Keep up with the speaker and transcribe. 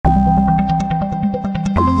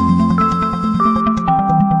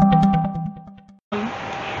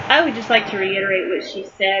like to reiterate what she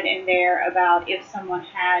said in there about if someone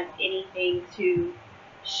has anything to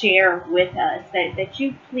share with us, that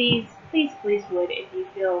you please would, if you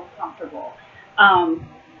feel comfortable.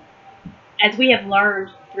 As we have learned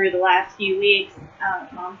through the last few weeks,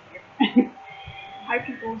 Mom's here. Hi,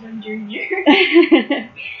 peoples, I'm Junior.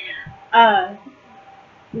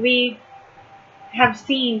 We have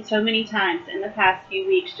seen so many times in the past few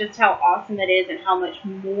weeks just how awesome it is and how much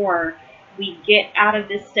more we get out of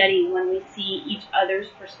this study when we see each other's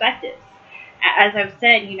perspectives. As I've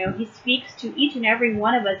said, he speaks to each and every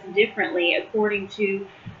one of us differently according to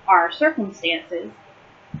our circumstances.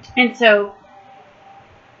 And so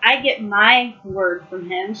I get my word from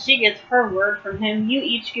him. She gets her word from him. You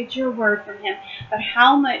each get your word from him. But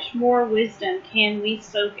how much more wisdom can we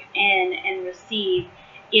soak in and receive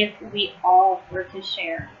if we all were to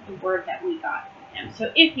share the word that we got from him?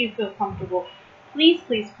 So if you feel comfortable, please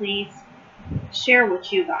share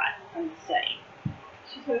what you got from the study.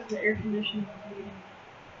 She says the air conditioning is leaving.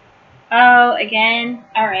 Oh, again?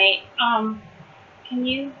 Alright. Can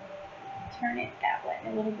you turn it that way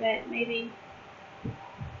a little bit, maybe?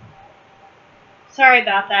 Sorry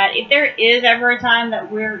about that. If there is ever a time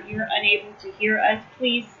that you're unable to hear us,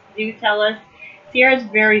 please do tell us. Sierra's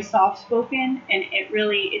very soft-spoken, and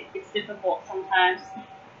it's difficult sometimes.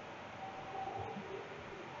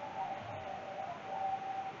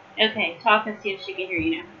 Okay, talk and see if she can hear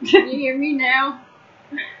you now. Can you hear me now?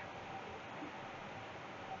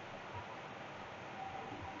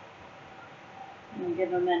 We'll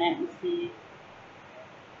give a minute and see.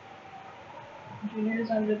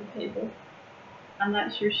 Junior's under the table. I'm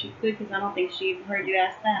not sure she could, because I don't think she even heard you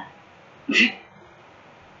ask that.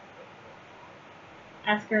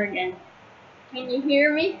 Ask her again. Can you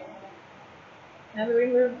hear me? Now that we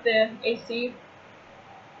moved the AC.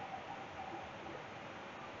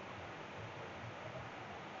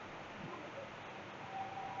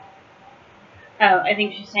 Oh, I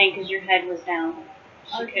think she's saying because your head was down.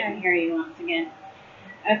 She Okay. couldn't hear you once again.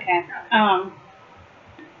 Okay. Well,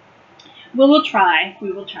 we'll try.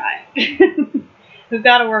 We will try. We've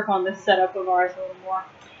got to work on this setup of ours a little more.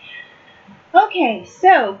 Okay,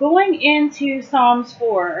 so going into Psalms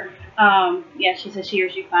 4. Yeah, she says she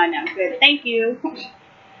hears you fine now. Good. Thank you.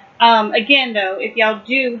 Again, though, if y'all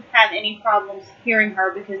do have any problems hearing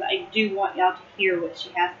her, because I do want y'all to hear what she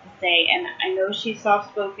has to say, and I know she's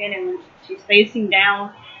soft-spoken, and when she's facing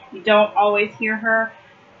down, you don't always hear her.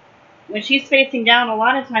 When she's facing down, a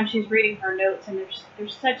lot of times she's reading her notes, and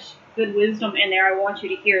there's such good wisdom in there. I want you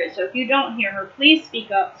to hear it. So if you don't hear her, please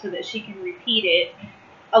speak up so that she can repeat it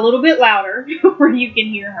a little bit louder where you can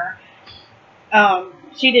hear her.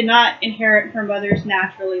 She did not inherit her mother's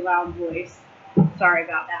naturally loud voice. Sorry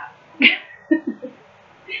about that.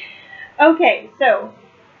 Okay, so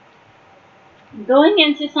going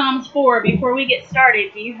into Psalms 4, before we get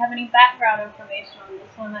started, do you have any background information on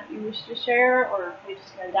this one that you wish to share, or are we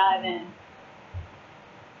just going to dive in?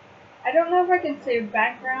 I don't know if I can say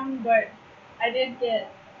background, but I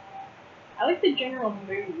like the general mood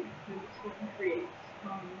that this one creates.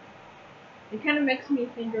 It kind of makes me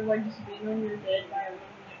think of like just being on your bed by a room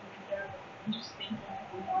window and just thinking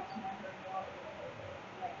like we watch my heart walk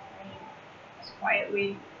like praying just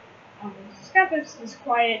quietly. It's got this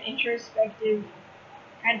quiet, introspective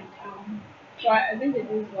kind of tone. So I think it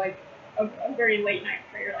is like a very late night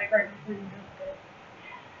prayer, like right before you go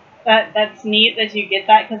to bed. That's neat that you get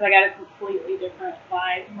that, because I got a completely different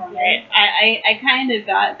vibe from it. I kind of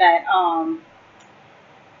got that,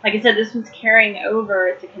 like I said, this was carrying over.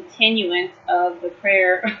 It's a continuance of the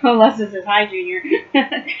prayer, unless this is hi, Junior.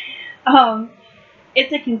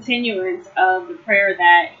 It's a continuance of the prayer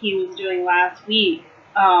that he was doing last week.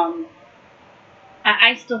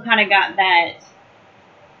 I still kind of got that,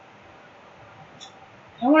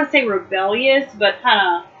 I don't want to say rebellious, but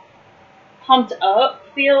kind of pumped up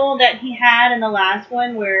feel that he had in the last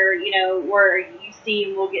one, where you see,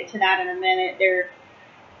 and we'll get to that in a minute, they're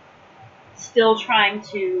still trying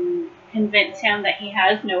to convince him that he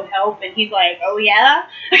has no help, and he's like, oh yeah?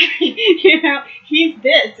 He's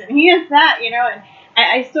this and he is that, and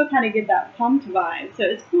I still kind of get that pumped vibe. So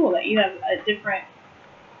it's cool that you have a different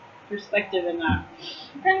perspective in that.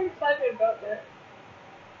 I'm kind of excited about that.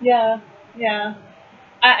 Yeah.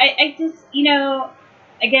 I just,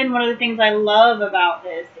 again, one of the things I love about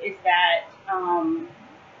this is that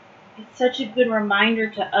it's such a good reminder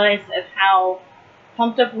to us of how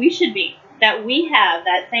pumped up we should be, that we have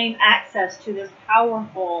that same access to this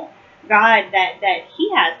powerful God that he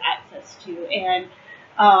has access to, and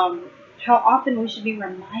how often we should be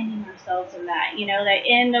reminding ourselves of that, that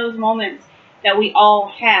in those moments that we all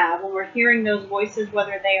have, when we're hearing those voices,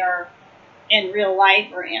 whether they are in real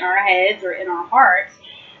life or in our heads or in our hearts,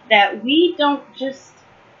 that we don't just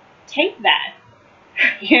take that.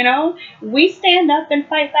 You know, we stand up and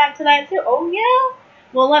fight back to that too. Oh, yeah?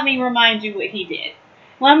 Well, let me remind you what he did.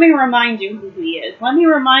 Let me remind you who he is. Let me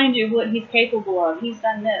remind you what he's capable of. He's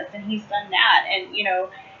done this and he's done that. And, you know,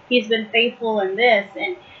 he's been faithful in this.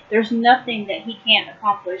 And there's nothing that he can't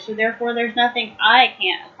accomplish. So therefore, there's nothing I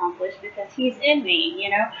can't accomplish because he's in me, you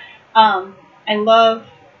know. I love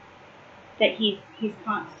that he's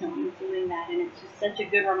constantly doing that. And it's just such a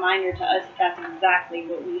good reminder to us that that's exactly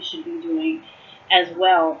what we should be doing as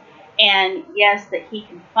well. And yes, that he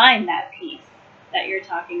can find that peace that you're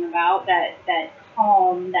talking about, that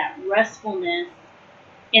calm, that restfulness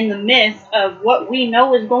in the midst of what we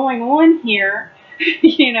know is going on here,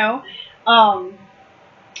 you know. And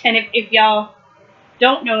if y'all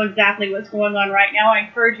don't know exactly what's going on right now, I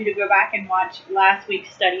encourage you to go back and watch last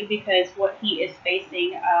week's study, because what he is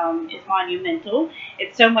facing is monumental.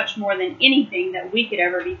 It's so much more than anything that we could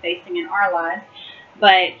ever be facing in our lives.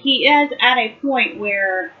 But he is at a point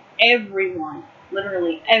where everyone,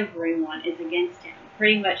 literally everyone, is against him.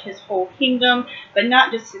 Pretty much his whole kingdom, but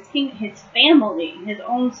not just his kingdom, his family, his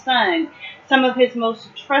own son, some of his most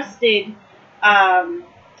trusted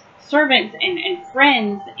servants and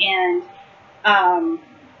friends and I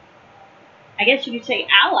guess you could say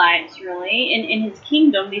allies, really, in his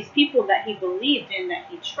kingdom, these people that he believed in, that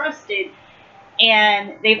he trusted,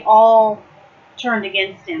 and they've all turned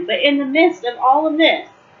against him. But in the midst of all of this,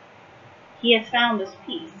 he has found this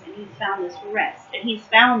peace, and he's found this rest, and he's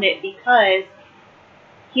found it because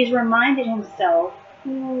he's reminded himself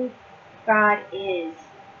who God is,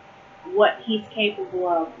 what he's capable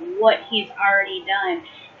of, what he's already done.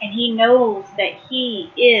 And he knows that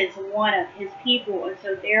he is one of his people, and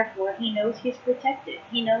so therefore he knows he's protected.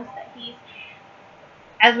 He knows that he's,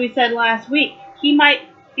 as we said last week, he might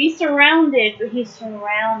be surrounded, but he's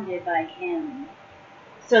surrounded by him.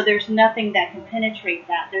 So there's nothing that can penetrate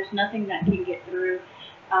that. There's nothing that can get through.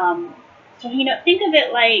 So, you know, think of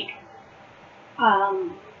it like, oh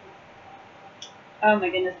my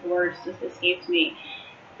goodness, the words just escaped me.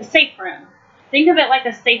 A safe room. Think of it like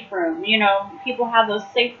a safe room. You know, people have those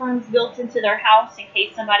safe rooms built into their house in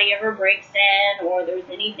case somebody ever breaks in or there's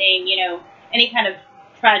anything, you know, any kind of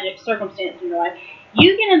tragic circumstance in your life.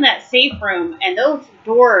 You get in that safe room and those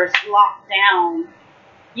doors lock down.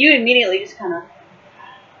 You immediately just kind of,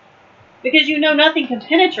 because you know nothing can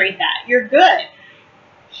penetrate that. You're good.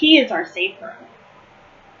 He is our safe room.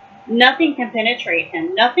 Nothing can penetrate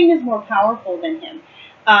him. Nothing is more powerful than him.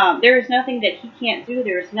 There is nothing that he can't do.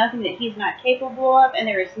 There is nothing that he's not capable of. And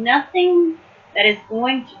there is nothing that is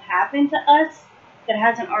going to happen to us that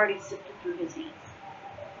hasn't already sifted through his hands.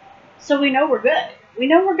 So we know we're good. We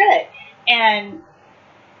know we're good. And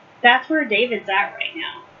that's where David's at right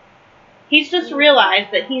now. He's just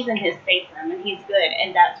realized that he's in his safe room and he's good.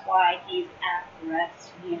 And that's why he's at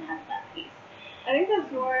rest. He has that peace. I think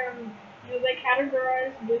that's where they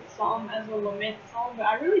categorize this psalm as a lament psalm, but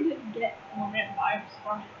I really didn't get lament vibes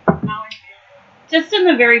from it. Just in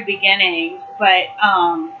the very beginning, but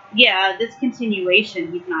yeah, this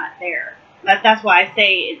continuation, he's not there. That's why I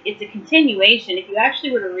say it's a continuation. If you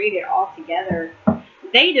actually were to read it all together,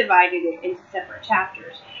 they divided it into separate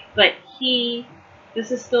chapters, but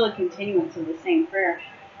this is still a continuance of the same prayer.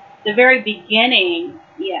 The very beginning,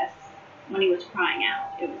 yes, when he was crying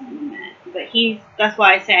out, it was a lament. But that's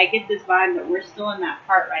why I say I get this vibe that we're still in that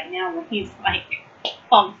part right now where he's like,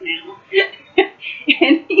 calm down.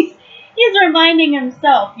 And he's reminding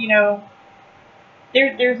himself, you know,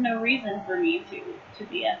 there's no reason for me to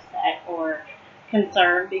be upset or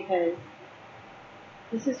concerned, because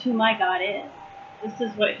this is who my God is. This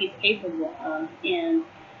is what he's capable of, and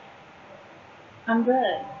I'm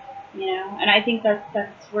good. You know, and I think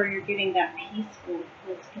that's where you're getting that peaceful,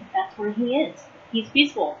 because that's where he is. He's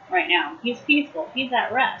peaceful right now. He's peaceful. He's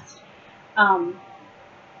at rest. So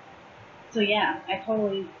yeah, I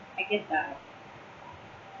get that.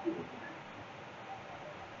 Do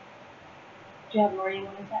you have more you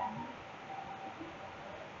want to add?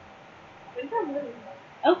 I think I'm really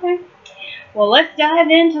Okay. Well, let's dive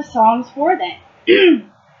into Psalms 4 then.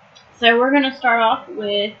 So we're going to start off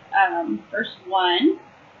with verse 1.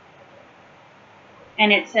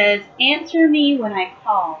 And it says, "Answer me when I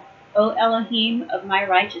call, O Elohim of my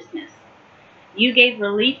righteousness. You gave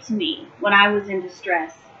relief to me when I was in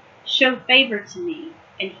distress. Show favor to me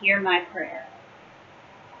and hear my prayer."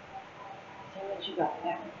 So what you got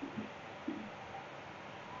there?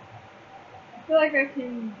 I feel like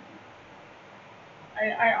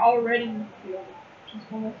I already feel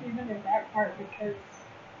peacefulness even in that part because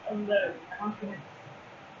of the confidence.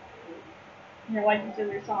 You know, like you said,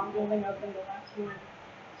 we saw him building up in the last one.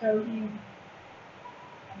 So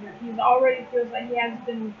he's already feels like he has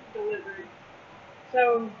been delivered.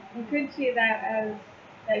 So you could see that as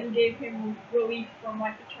that he gave him relief from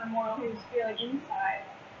like the turmoil he was feeling inside,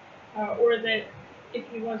 or that if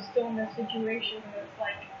he was still in this situation, that it's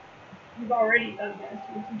like you've already done this,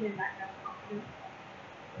 you can get back up confidence.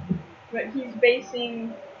 But he's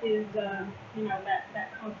basing his, that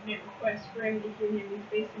confident request for him to hear him. He's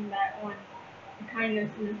basing that on the kindness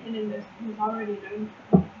and the tenderness he's already known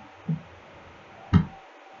from him.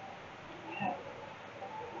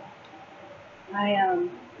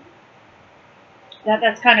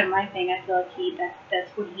 That's kind of my thing. I feel like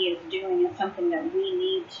that's what he is doing. Is something that we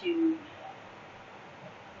need to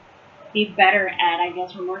be better at. I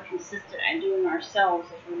guess we're more consistent at doing ourselves,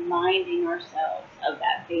 is reminding ourselves of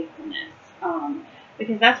that faithfulness.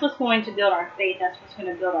 Because that's what's going to build our faith. That's what's going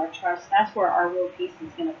to build our trust. That's where our real peace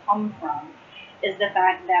is going to come from. Is the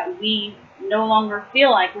fact that we no longer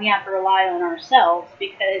feel like we have to rely on ourselves,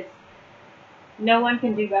 because no one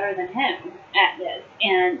can do better than him at this.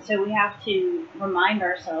 And so we have to remind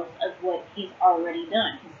ourselves of what he's already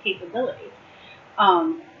done, his capabilities.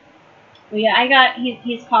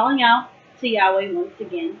 He's calling out to Yahweh once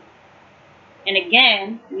again. And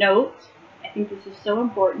again, note, I think this is so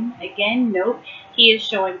important. Again, note, he is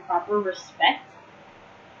showing proper respect.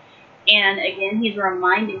 And again, he's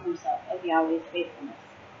reminding himself of Yahweh's faithfulness.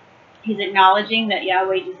 He's acknowledging that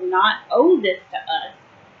Yahweh does not owe this to us,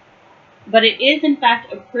 but it is in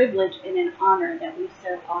fact a privilege and an honor that we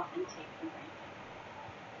so often take for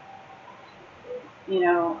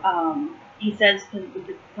granted. He says,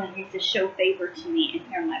 when he says, show favor to me and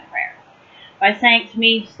hear my prayer. By saying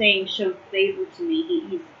show favor to me,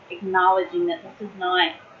 he's acknowledging that this is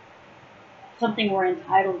not something we're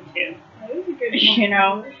entitled to. That was a good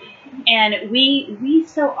one. And we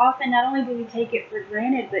so often, not only do we take it for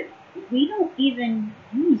granted, but we don't even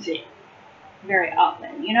use it very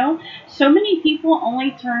often. So many people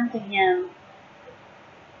only turn to him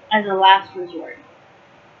as a last resort,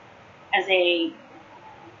 as a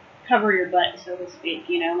cover your butt, so to speak.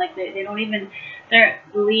 Like they don't even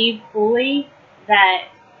believe fully that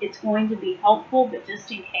it's going to be helpful, but just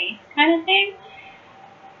in case kind of thing.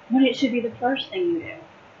 When it should be the first thing you do.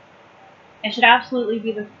 It should absolutely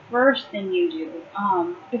be the first thing you do,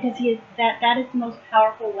 because that is the most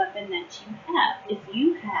powerful weapon that you have. Is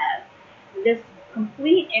you have this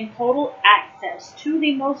complete and total access to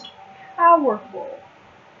the most powerful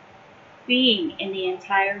being in the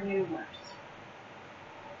entire universe.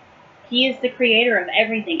 He is the creator of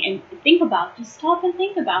everything. And just stop and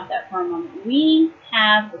think about that for a moment. We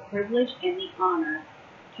have the privilege and the honor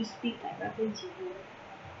to speak directly to him,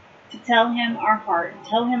 to tell him our heart, to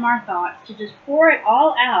tell him our thoughts, to just pour it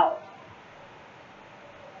all out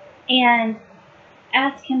and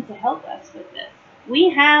ask him to help us with this. We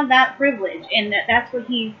have that privilege, and that's what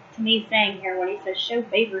he's, to me, saying here when he says, show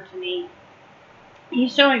favor to me.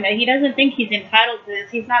 He's showing that he doesn't think he's entitled to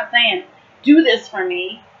this. He's not saying, do this for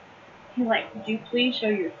me. He's like, would you please show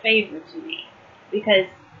your favor to me? Because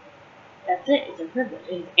that's it. It's a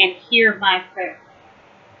privilege. And hear my prayer.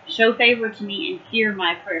 Show favor to me and hear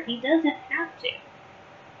my prayer. He doesn't have to.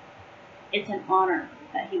 It's an honor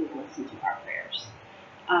that he would listen to our prayers.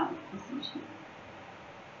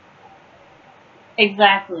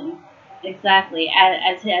 Exactly.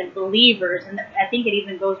 As believers, and I think it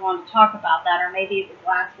even goes on to talk about that, or maybe it was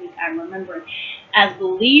last week, I'm remembering. As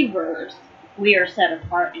believers, we are set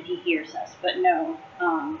apart and he hears us. But no,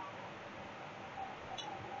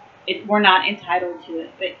 we're not entitled to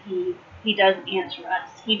it, but he does answer us.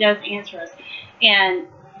 He does answer us.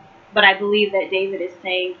 But I believe that David is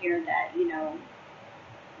saying here that,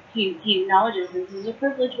 he acknowledges this is a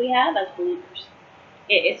privilege we have as believers.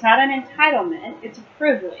 It's not an entitlement, it's a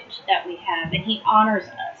privilege that we have, and he honors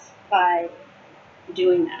us by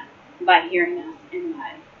doing that, by hearing us and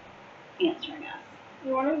by answering us.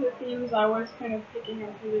 One of the themes I was kind of picking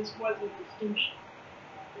up for this was a distinction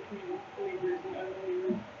between believers and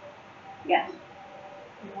unbelievers. Yes.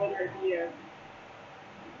 Whether it be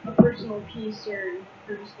a personal piece or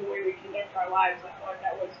just the way we conduct our lives, I thought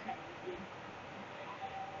that was kind of the theme.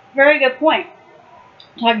 Very good point.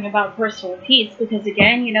 Talking about personal peace, because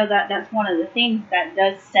again, that's one of the things that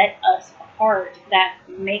does set us apart, that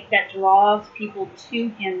draws people to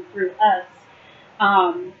him through us.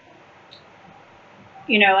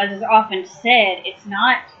 As is often said, it's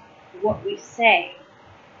not what we say,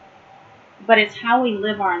 but it's how we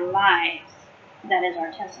live our lives that is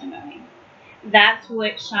our testimony. That's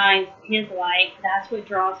what shines his light. That's what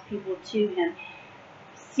draws people to him.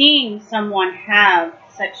 Seeing someone have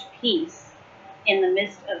such peace in the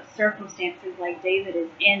midst of circumstances like David is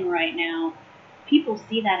in right now, people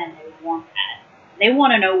see that and they want that. They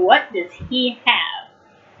want to know, what does he have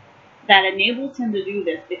that enables him to do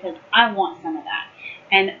this, because I want some of that.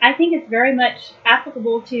 And I think it's very much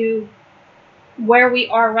applicable to where we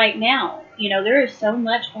are right now. You know, there is so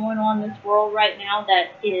much going on in this world right now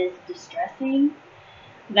that is distressing,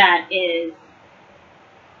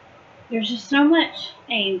 there's just so much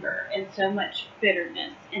anger and so much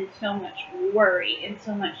bitterness and so much worry and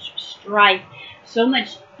so much strife, so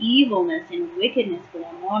much evilness and wickedness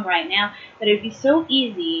going on right now, that it'd be so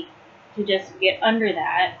easy to just get under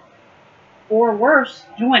that, or worse,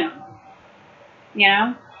 join them. You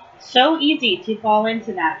know? So easy to fall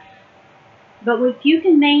into that. But if you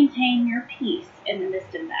can maintain your peace in the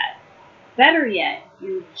midst of that, better yet,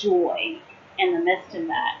 your joy in the midst of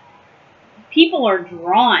that, people are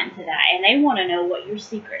drawn to that, and they want to know what your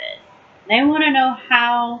secret is. They want to know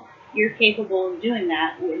how you're capable of doing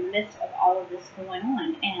that in the midst of all of this going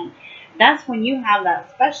on. And that's when you have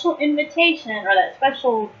that special invitation, or that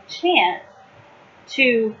special chance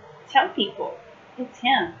to tell people, it's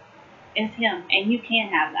him. It's him. And you can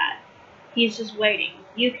have that. He's just waiting.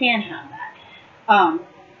 You can have that.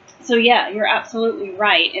 So yeah, you're absolutely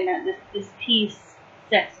right in that this peace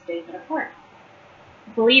sets David apart.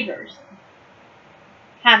 Believers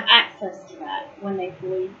have access to that when they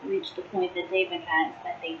fully reach the point that David has,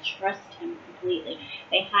 that they trust him completely.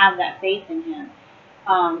 They have that faith in him.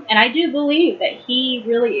 And I do believe that he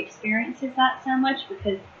really experiences that so much,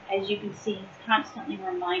 because, as you can see, he's constantly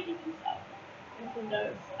reminding himself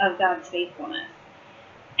of God's faithfulness.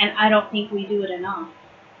 And I don't think we do it enough.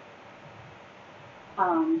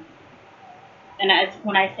 And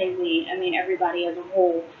when I say we, I mean everybody as a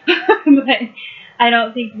whole. But I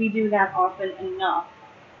don't think we do that often enough.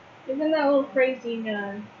 Even that little phrase in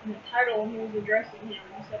the title, he was addressing him.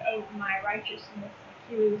 He said, "Oh, my righteousness."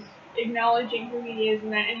 He was acknowledging who he is,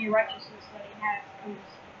 and that any righteousness that he has comes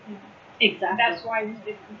from him. Exactly. That's why he's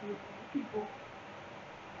different from people.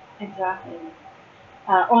 Exactly.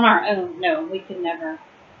 On our own, no, we could never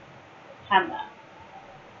have that.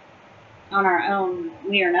 On our own,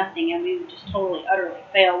 we are nothing, and we would just totally, utterly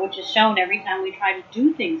fail, which is shown every time we try to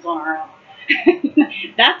do things on our own.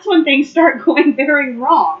 That's when things start going very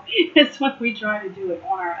wrong. It's when we try to do it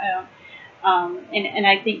on our own. And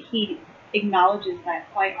I think he acknowledges that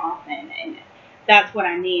quite often. And that's what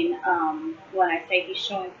I mean when I say he's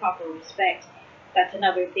showing proper respect. That's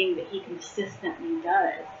another thing that he consistently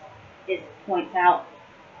does, is points out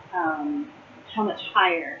how much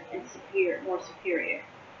higher and more superior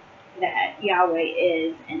that Yahweh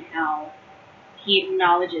is, and how he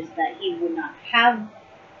acknowledges that he would not have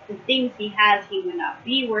the things he has, he would not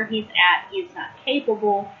be where he's at, he is not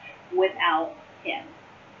capable without him.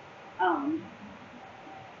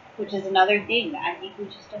 Which is another thing that I think we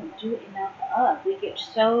just don't do enough of. We get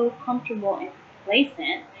so comfortable and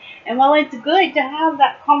complacent, and while it's good to have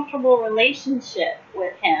that comfortable relationship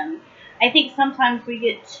with him, I think sometimes we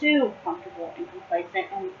get too comfortable and complacent,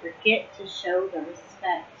 and we forget to show the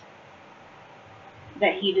respect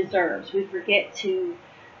that he deserves. We forget to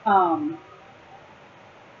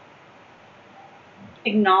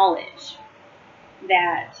acknowledge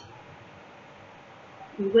that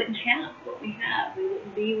we wouldn't have what we have. We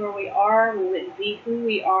wouldn't be where we are. We wouldn't be who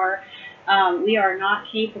we are. We are not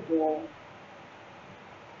capable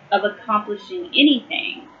of accomplishing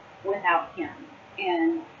anything without him.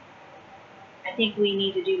 And I think we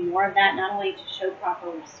need to do more of that, not only to show proper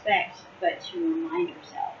respect, but to remind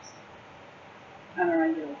ourselves on a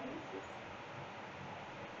regular basis.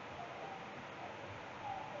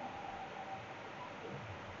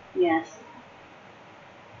 Yes.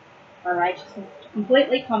 Our righteousness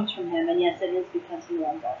completely comes from him, and yes, it is because he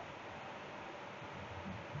loves us.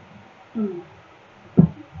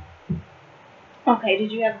 Okay,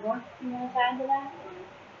 did you have more you want to add to that?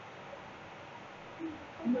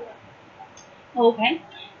 Okay,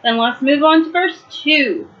 then let's move on to verse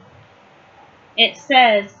 2. It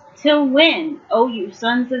says, "Till when, O you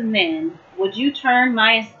sons of men, would you turn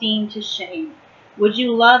my esteem to shame? Would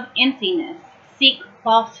you love emptiness, seek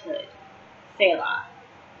falsehood? Selah."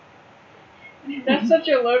 That's such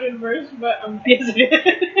a loaded verse, but Yes, it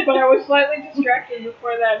is. but I was slightly distracted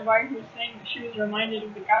before that by her saying that she was reminded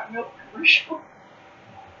of the Got Milk commercial.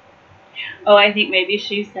 Oh, I think maybe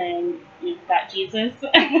she's saying, "You've got Jesus."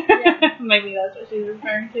 Yeah. Maybe that's what she's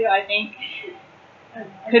referring to, I think.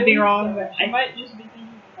 Could be wrong, but she might just be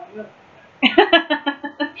thinking about milk.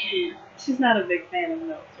 She's not a big fan of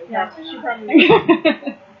milk, so yeah, probably she not. probably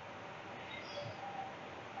would.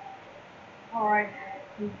 Alright.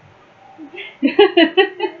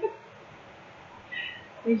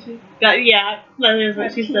 Yeah, that is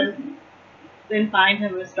what she says. Then find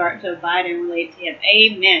him and start to abide and relate to him.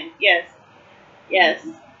 Amen. Yes. Yes.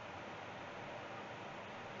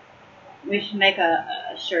 We should make a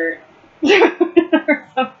shirt or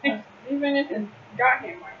something. Even if you got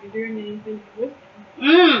him, are you doing anything with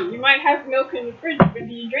him? You might have milk in the fridge, but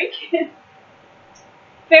do you drink it?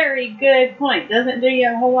 Very good point. Doesn't do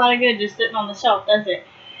you a whole lot of good just sitting on the shelf, does it?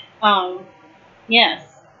 Yes.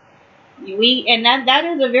 And that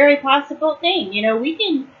is a very possible thing. You know, we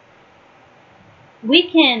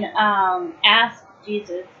can ask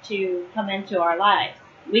Jesus to come into our lives.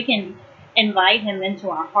 We can invite him into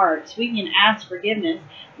our hearts. We can ask forgiveness.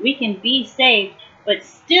 We can be saved, but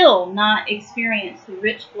still not experience the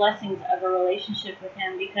rich blessings of a relationship with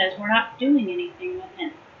him because we're not doing anything with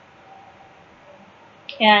him.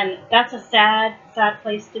 And that's a sad, sad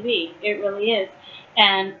place to be. It really is.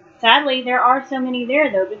 And sadly, there are so many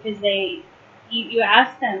there, though, because you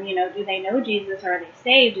ask them, you know, do they know Jesus? Are they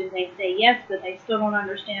saved? And they say yes, but they still don't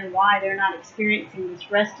understand why they're not experiencing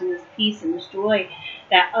this rest and this peace and this joy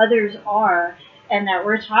that others are and that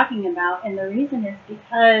we're talking about. And the reason is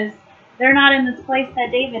because they're not in this place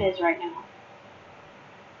that David is right now.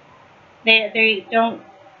 They don't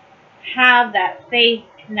have that faith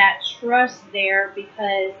and that trust there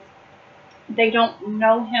because they don't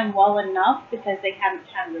know him well enough, because they haven't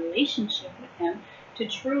had a relationship with him to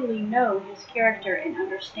truly know his character and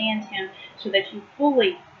understand him, so that you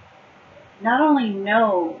fully not only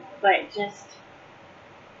know, but just,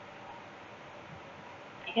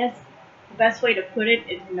 I guess the best way to put it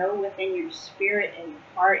is know within your spirit and your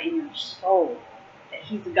heart and your soul that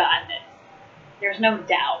he's God. That there's no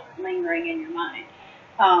doubt lingering in your mind.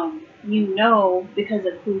 You know because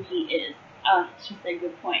of who he is. It's just a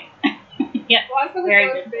good point. Yeah, well, I feel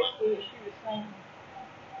like that was basically what she was saying.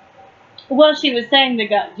 Well, she was saying to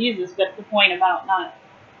God, Jesus, but the point about not,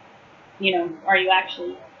 you know, are you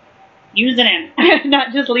actually using him,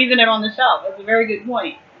 not just leaving it on the shelf? That's a very good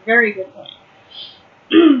point. Very good point.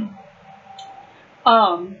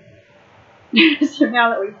 So now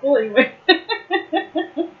that we fully went,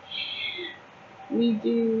 we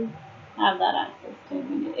do have that access to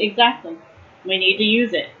him. Exactly. We need to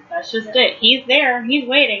use it. That's just it. He's there. He's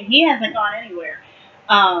waiting. He hasn't gone anywhere.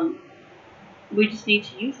 We just need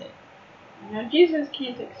to use it. Now, Jesus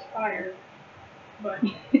can't expire, but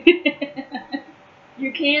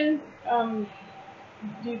you can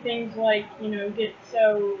do things like, you know, get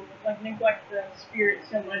so, like, neglect the Spirit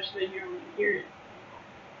so much that you don't hear it.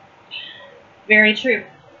 Very true.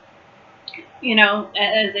 You know,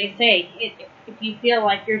 as they say, if you feel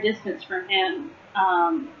like you're distant from him,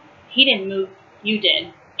 he didn't move, you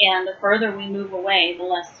did. And the further we move away, the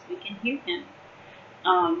less we can hear him.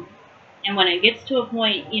 And when it gets to a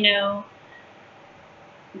point, you know,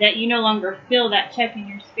 that you no longer feel that check in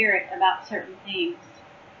your spirit about certain things,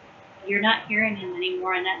 you're not hearing him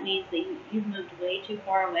anymore, and that means that you've moved way too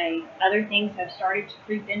far away. Other things have started to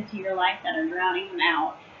creep into your life that are drowning him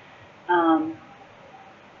out.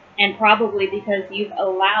 And probably because you've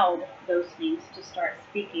allowed those things to start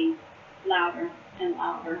speaking louder and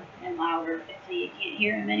louder and louder until you can't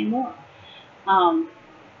hear him anymore.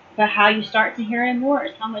 But how you start to hear him more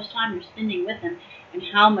is how much time you're spending with him and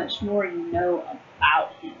how much more you know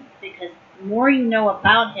about him. Because the more you know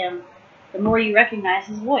about him, the more you recognize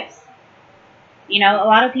his voice. You know, a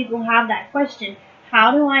lot of people have that question,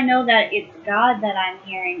 how do I know that it's God that I'm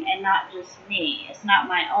hearing and not just me? It's not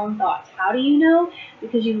my own thoughts. How do you know?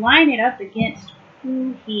 Because you line it up against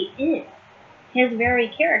who he is, his very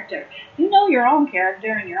character. You know your own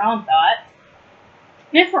character and your own thoughts.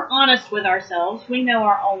 And if we're honest with ourselves, we know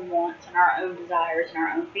our own wants and our own desires and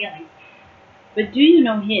our own feelings. But do you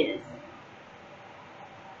know his?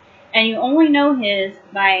 And you only know his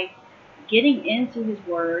by getting into his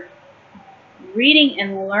word, reading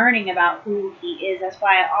and learning about who he is. That's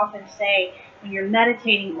why I often say, when you're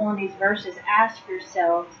meditating on these verses, ask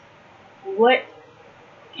yourselves, what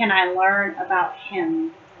can I learn about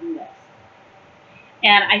him from this?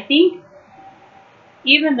 And I think,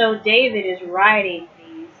 even though David is writing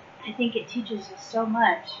these, I think it teaches us so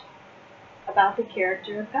much about the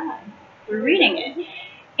character of God. We're reading it.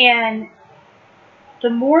 And the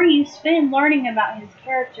more you spend learning about his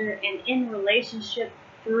character and in relationship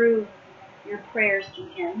through your prayers to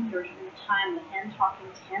him, your time with him, talking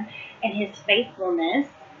to him, and his faithfulness,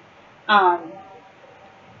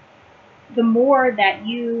 the more that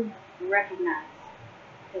you recognize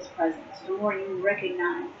his presence, the more you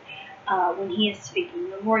recognize when he is speaking,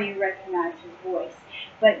 the more you recognize his voice.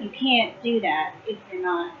 But you can't do that if you're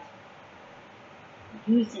not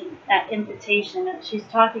using that invitation. She's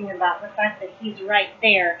talking about the fact that he's right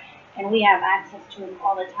there And we have access to him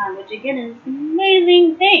all the time, which again is an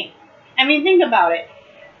amazing thing. I mean, think about it.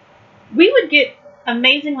 We would get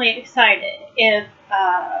amazingly excited if,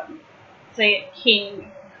 say,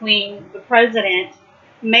 king, queen, the president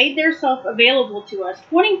made themselves available to us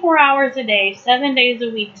 24 hours a day, 7 days a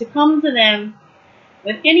week to come to them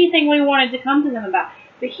with anything we wanted to come to them about.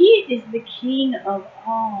 But he is the king of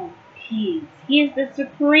all kings. He is the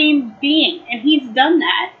supreme being, and he's done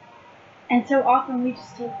that. And so often we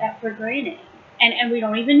just take that for granted, and we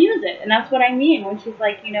don't even use it. And that's what I mean when she's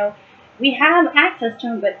like, we have access to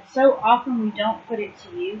him, but so often we don't put it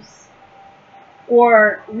to use,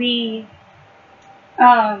 or we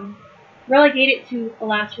relegate it to a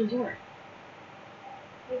last resort.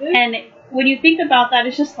 And when you think about that,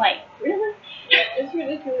 it's just like, really? It's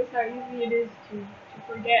ridiculous how easy it is to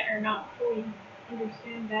forget or not fully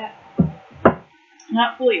understand that.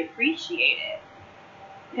 Not fully appreciate it.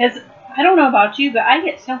 Because I don't know about you, but I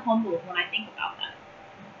get so humbled when I think about that.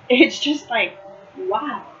 It's just like,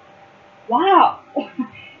 wow.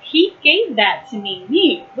 He gave that to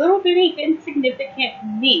me, little bitty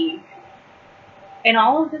insignificant me, in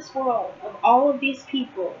all of this world, of all of these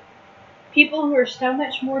people who are so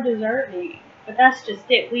much more deserving. But that's just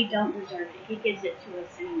it. We don't deserve it. He gives it to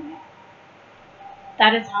us anyway.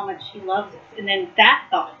 That is how much he loves us. And then that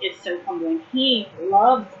thought is so humbling. He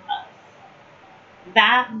loves us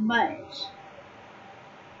that much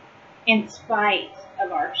in spite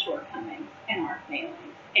of our shortcomings and our failings.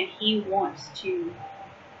 And he wants to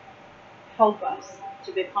help us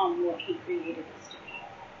to become what he created us to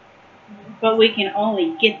be. But we can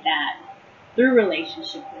only get that through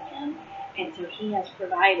relationship with him. And so he has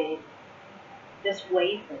provided this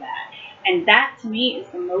way for that. And that to me is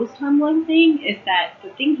the most humbling thing, is that the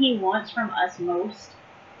thing he wants from us most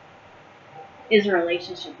is a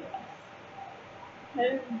relationship with us.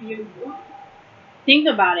 That is beautiful. Think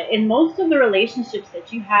about it. In most of the relationships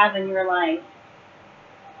that you have in your life,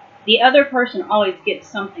 the other person always gets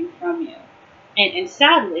something from you. And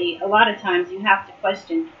sadly, a lot of times you have to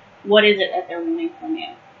question, what is it that they're wanting from you?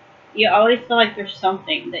 You always feel like there's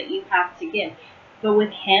something that you have to give. But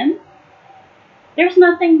with him, there's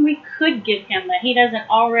nothing we could give him that he doesn't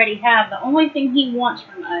already have. The only thing he wants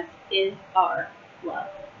from us is our love.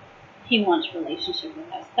 He wants relationship with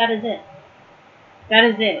us. That is it. That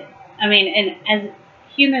is it. I mean, and as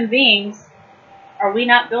human beings, are we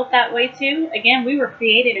not built that way too? Again, we were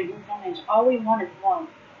created in his image. All we want is love.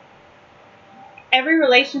 Every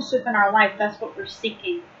relationship in our life, that's what we're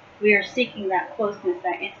seeking. We are seeking that closeness,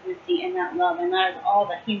 that intimacy, and that love. And that is all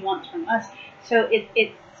that he wants from us. So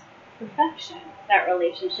it's perfection, that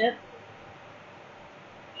relationship.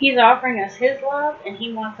 He's offering us his love, and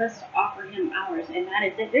he wants us to offer him ours. And that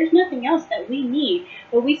is it. There's nothing else that we need.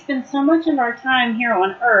 But we spend so much of our time here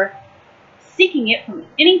on earth seeking it from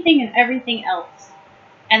anything and everything else.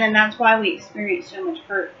 And then that's why we experience so much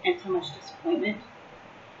hurt and so much disappointment.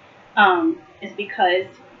 Is because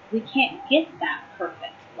we can't get that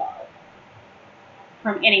perfect love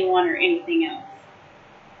from anyone or anything else.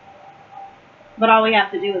 But all we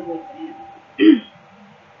have to do is look to him.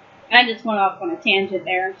 I just went off on a tangent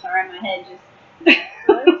there. I'm sorry, my head just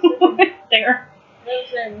went there.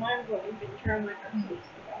 Those are mine, what we've been trying like ourselves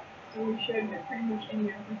about. So we should get pretty much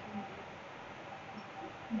any opportunity.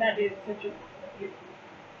 That is such a beautiful.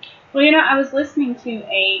 Well, I was listening to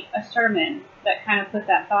a sermon that kind of put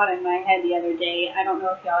that thought in my head the other day. I don't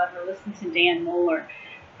know if y'all ever listened to Dan Mohler.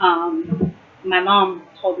 My mom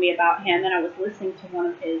told me about him, and I was listening to one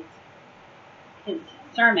of his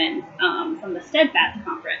sermons from the Steadfast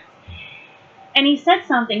Conference. And he said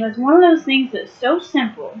something. It was one of those things that's so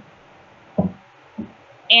simple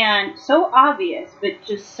and so obvious, but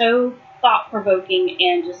just so thought-provoking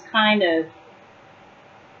and just kind of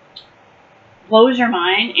blows your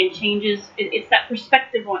mind and changes. It's that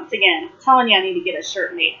perspective once again. I'm telling you, I need to get a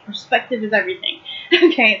shirt made. Perspective is everything.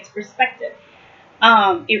 Okay, it's perspective.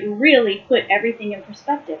 It really put everything in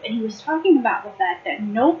perspective. And he was talking about the fact that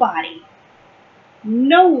no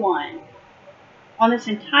one on this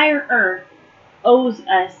entire earth owes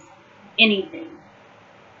us anything.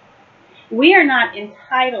 We are not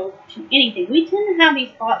entitled to anything. We tend to have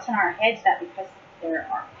these thoughts in our heads that because they're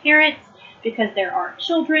our parents, because they're our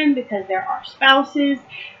children, because they're our spouses,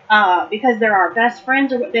 because they're our best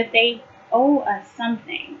friends, or that they owe us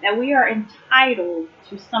something, that we are entitled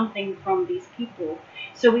to something from these people.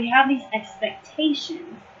 So we have these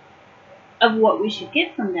expectations of what we should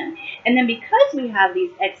get from them. And then because we have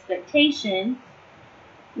these expectations,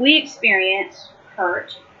 we experience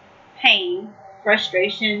hurt, pain,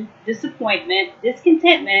 frustration, disappointment,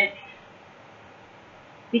 discontentment,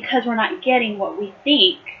 because we're not getting what we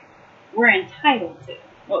think we're entitled to.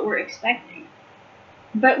 what we're expecting.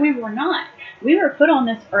 But we were not. We were put on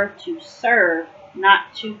this earth to serve,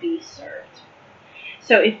 not to be served.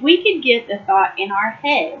 So if we could get the thought in our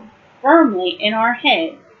head, firmly in our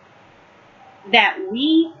head, that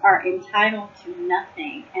we are entitled to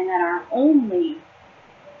nothing and that our only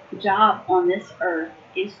job on this earth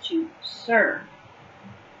is to serve,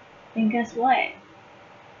 then guess what?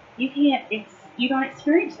 You don't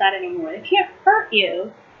experience that anymore. It can't hurt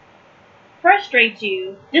you, frustrate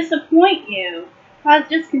you, disappoint you, cause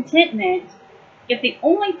discontentment if the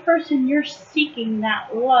only person you're seeking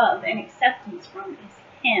that love and acceptance from is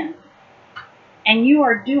Him. And you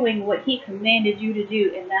are doing what He commanded you to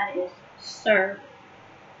do, and that is serve.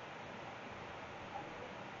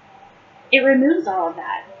 It removes all of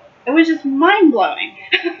that. It was just mind-blowing.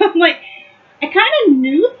 I'm like, I kind of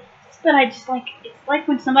knew this, but I just it's like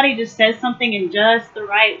when somebody just says something in just the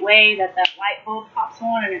right way that light bulb pops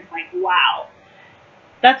on, and it's like, wow.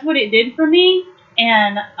 That's what it did for me.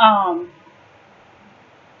 And, oh,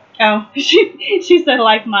 she said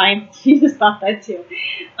like mine. She just thought that too.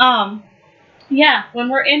 Yeah, when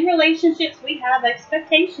we're in relationships, we have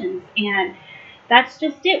expectations, and that's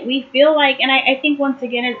just it. We feel like, and I think once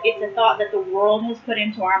again, it's a thought that the world has put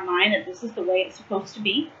into our mind that this is the way it's supposed to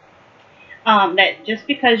be. That just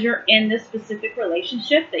because you're in this specific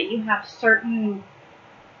relationship, that you have certain,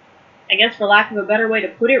 I guess for lack of a better way to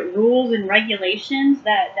put it, rules and regulations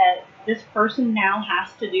that this person now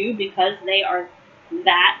has to do because they are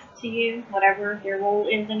that to you, whatever their role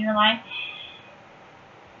is in your life.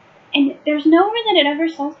 And there's nowhere that it ever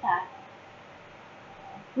says that.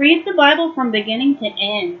 Read the Bible from beginning to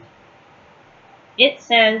end. It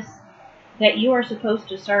says that you are supposed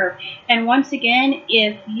to serve. And once again,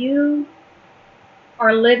 if you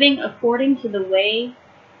are living according to the way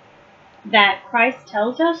that Christ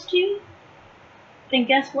tells us to, then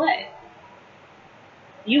guess what?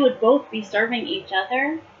 You would both be serving each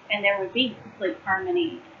other, and there would be complete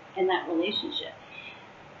harmony in that relationship.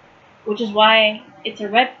 Which is why it's a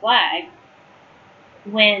red flag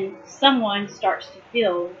when someone starts to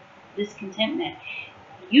feel discontentment.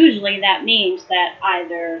 Usually that means that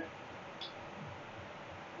either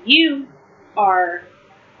you are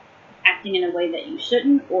acting in a way that you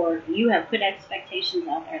shouldn't, or you have put expectations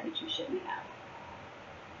out there that you shouldn't have.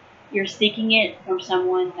 You're seeking it from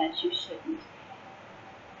someone that you shouldn't.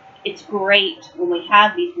 It's great when we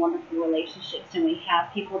have these wonderful relationships and we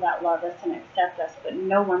have people that love us and accept us, but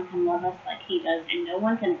no one can love us like He does, and no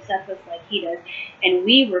one can accept us like He does. And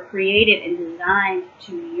we were created and designed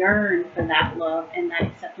to yearn for that love and that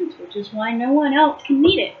acceptance, which is why no one else can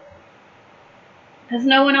meet it. Because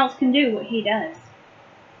no one else can do what He does.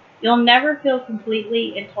 You'll never feel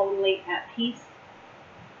completely and totally at peace.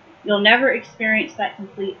 You'll never experience that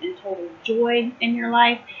complete and total joy in your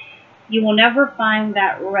life. You will never find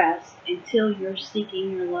that rest until you're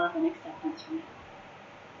seeking your love and acceptance from Him.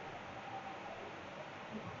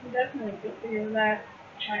 I'm definitely good to hear that.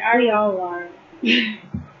 We all are.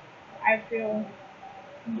 I feel,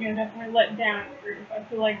 definitely let down if I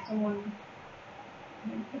feel like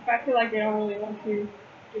they don't really want to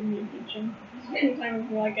give me attention, spend time with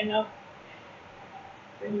me like enough.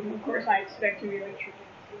 Then, of course, I expect to be treated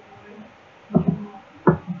the same way.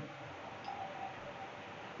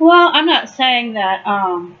 Well, I'm not saying that,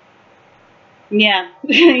 yeah,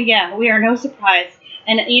 we are no surprise.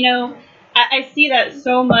 And, I see that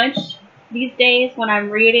so much these days when I'm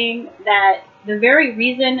reading that the very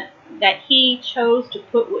reason that He chose to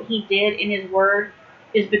put what He did in His Word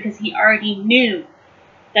is because He already knew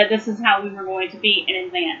that this is how we were going to be in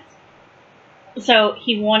advance. So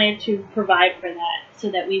He wanted to provide for that so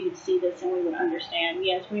that we would see this and we would understand.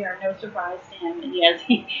 Yes, we are no surprise to Him. And yes,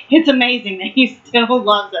 it's amazing that He still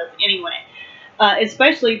loves us anyway.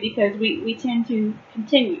 Especially because we tend to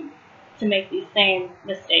continue to make these same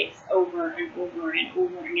mistakes over and over and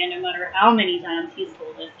over again, no matter how many times He's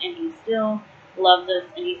told us. And He still loves us,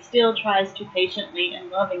 and He still tries to patiently and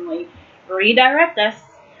lovingly redirect us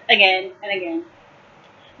again and again.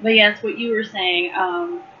 But yes, what you were saying,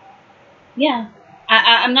 yeah,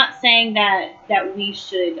 I'm not saying that we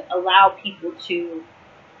should allow people to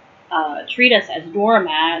treat us as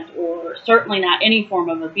doormats, or certainly not any form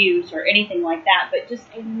of abuse or anything like that, but just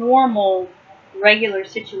a normal, regular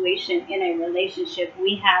situation in a relationship.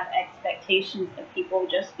 We have expectations of people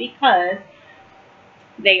just because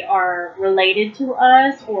they are related to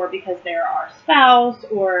us, or because they're our spouse,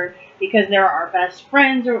 or because they're our best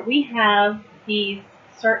friends, or we have these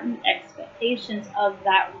certain expectations of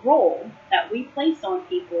that role that we place on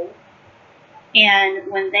people.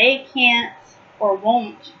 And when they can't or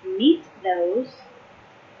won't meet those,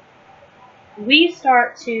 we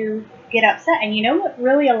start to get upset. And you know what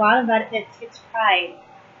really a lot about it, it's pride.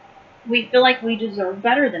 We feel like we deserve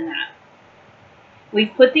better than that.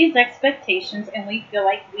 We've put these expectations and we feel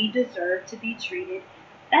like we deserve to be treated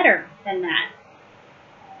better than that.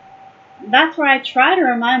 That's where I try to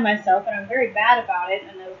remind myself, and I'm very bad about it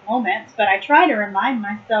in those moments, but I try to remind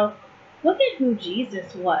myself, look at who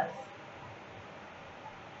Jesus was.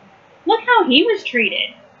 Look how he was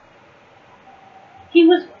treated. He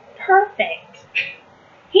was perfect.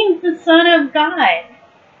 He was the Son of God.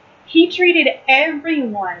 He treated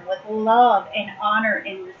everyone with love and honor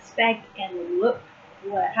and respect, and look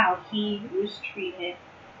how he was treated.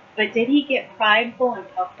 But did he get prideful and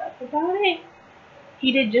puffed up about it?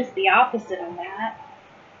 He did just the opposite of that.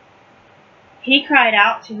 He cried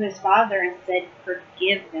out to his Father and said,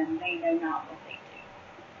 forgive them, they know not what they do.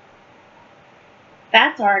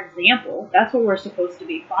 That's our example. That's what we're supposed to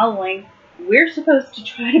be following. We're supposed to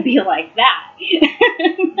try to be like that.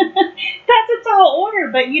 That's a tall order,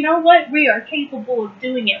 but you know what? We are capable of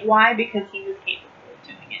doing it. Why? Because he was capable of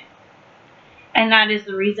doing it. And that is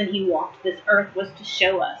the reason he walked this earth, was to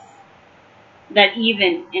show us that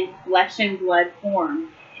even in flesh and blood form,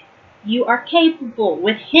 you are capable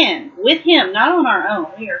with him, not on our own.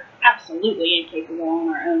 We are absolutely incapable on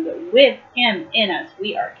our own, but with him in us,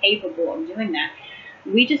 we are capable of doing that.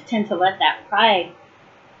 We just tend to let that pride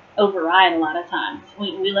override a lot of times.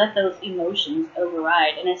 We let those emotions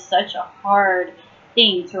override, and it's such a hard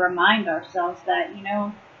thing to remind ourselves that, you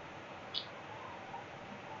know,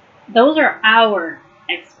 those are our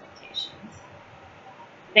expectations.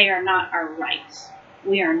 They are not our rights.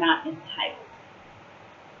 We are not entitled.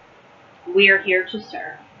 We are here to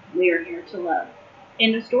serve. We are here to love.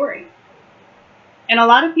 End of story. And a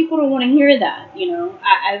lot of people don't want to hear that. You know,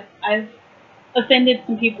 I've offended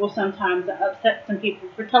some people sometimes, upset some people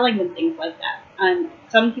for telling them things like that.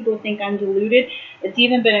 Some people think I'm deluded. It's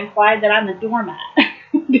even been implied that I'm a doormat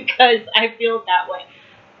because I feel that way.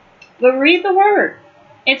 But read the word.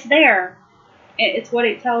 It's there. It's what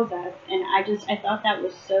it tells us. And I thought that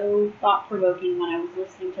was so thought-provoking when I was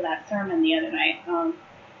listening to that sermon the other night.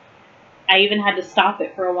 I even had to stop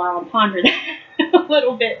it for a while and ponder that a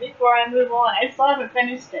little bit before I move on. I still haven't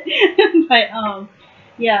finished it. But,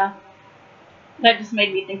 yeah. That just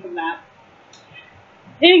made me think of that.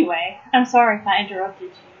 Anyway, I'm sorry if I interrupted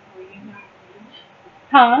you. Were you not?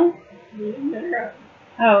 Huh? You didn't interrupt.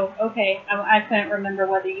 Oh, okay. I couldn't remember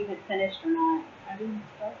whether you had finished or not. I didn't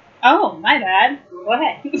start. Oh, my bad. Go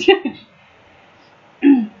ahead.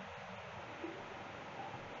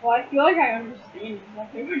 Well, I feel like I understand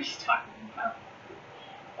exactly what he's talking about.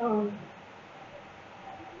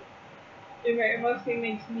 It mostly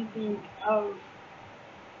makes me think of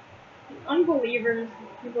unbelievers,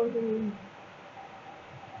 people who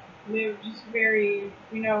live just very,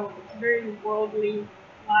 it's very worldly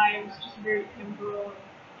lives, just very temporal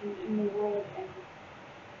in the world,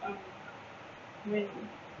 and when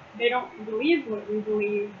they don't believe what we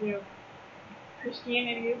believe,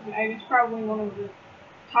 Christianity is probably one of the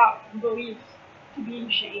top beliefs to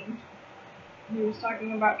be shamed. He was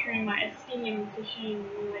talking about turning my esteem to shame,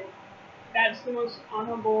 and that's the most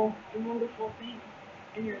honorable and wonderful thing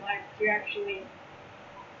in your life, to actually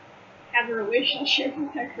have a relationship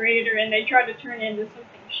with that creator, and they try to turn it into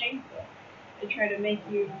something shameful. They try to make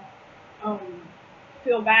you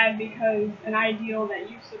feel bad because an ideal that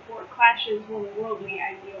you support clashes with a worldly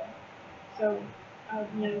ideal. So,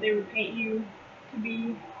 they would paint you to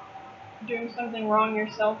be doing something wrong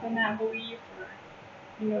yourself in that belief,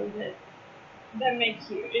 or, that makes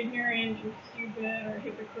you ignorant or stupid or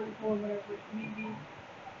hypocritical or whatever it may be.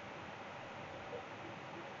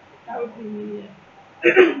 That would be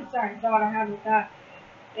sorry, thought I have with that.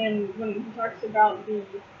 And when he talks about the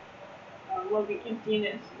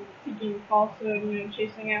emptiness, and seeking falsehood,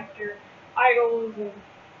 chasing after idols,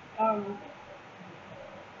 and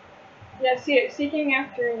seeking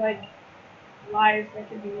after like lies that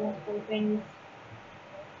could be multiple things.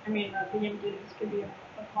 I mean, the emptiness could be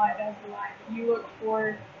applied as a lie. But you look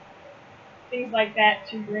for things like that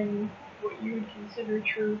to bring what you would consider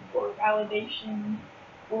truth or validation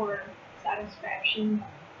or satisfaction.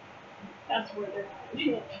 That's where they're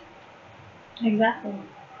finding it. Exactly.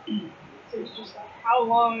 So it's just like, how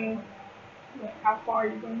far are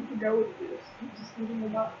you going to go with this? I'm just thinking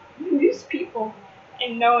about these people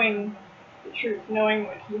and knowing the truth, knowing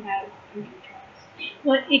what he has in control.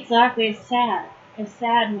 Well, exactly. It's sad. It's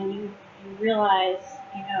sad when you realize,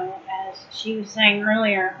 as she was saying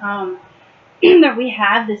earlier, that we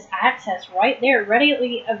have this access right there,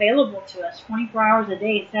 readily available to us, 24 hours a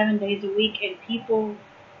day, 7 days a week, and people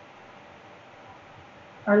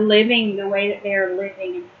are living the way that they are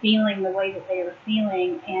living and feeling the way that they are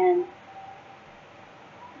feeling, and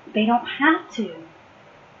they don't have to,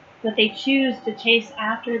 but they choose to chase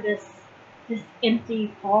after this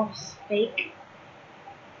empty, false, fake,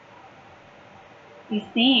 these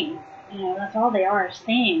things. You know, that's all they are, is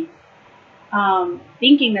things.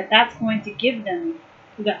 Thinking that that's going to give them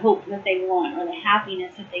the hope that they want, or the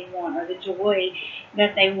happiness that they want, or the joy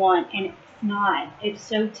that they want, and it's not. It's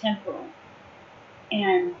so temporal,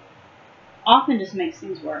 and often just makes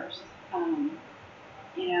things worse.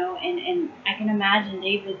 You know, and I can imagine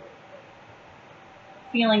David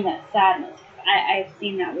feeling that sadness. I've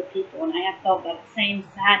seen that with people, and I have felt that same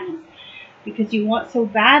sadness, because you want so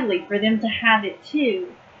badly for them to have it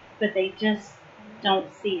too, but they just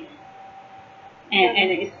don't see it.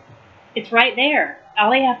 And it's right there.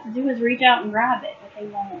 All they have to do is reach out and grab it, but they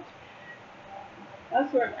won't.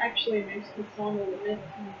 That's what actually makes the song a lament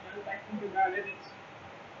to me. As I think about it,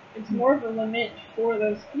 it's more of a lament for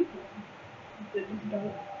those people that just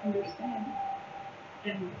don't understand.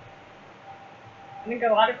 And I think a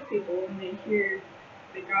lot of people, when they hear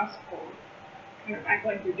the gospel, kind of act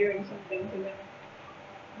like you're doing something to them.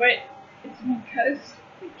 But it's because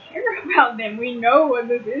we care about them. We know what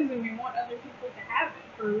this is, and we want other people to have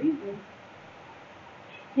it for a reason.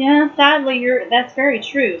 Yeah, sadly, that's very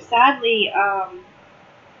true. Sadly,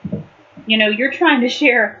 you know, you're trying to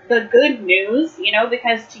share the good news, you know,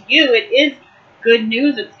 because to you it is good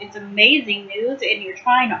news. It's amazing news, and you're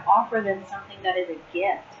trying to offer them something that is a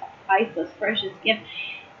gift, a priceless, precious gift.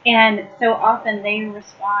 And so often they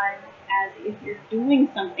respond as if you're doing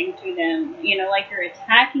something to them, you know, like you're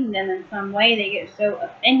attacking them in some way. They get so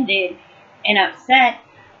offended and upset.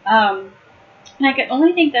 And I can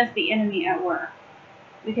only think that's the enemy at work.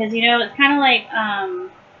 Because, you know, it's kind of like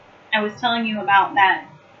I was telling you about that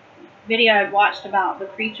video I'd watched about the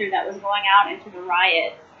preacher that was going out into the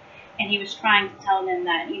riots, and he was trying to tell them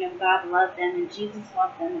that, you know, God loved them and Jesus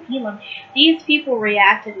loved them and he loved them. These people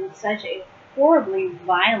reacted in such a horribly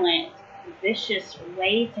violent, vicious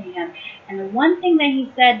way to him. And the one thing that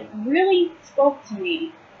he said really spoke to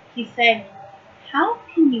me. He said, "How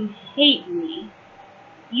can you hate me?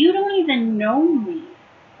 You don't even know me."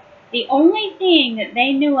 The only thing that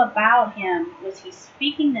they knew about him was he's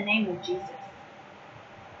speaking the name of Jesus.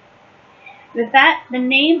 That the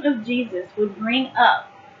name of Jesus would bring up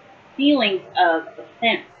feelings of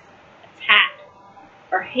offense, attack,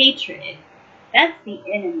 or hatred. That's the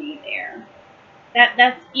enemy there.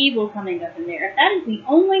 That's evil coming up in there. If that is the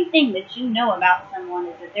only thing that you know about someone,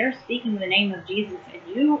 is that they're speaking the name of Jesus,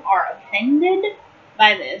 and you are offended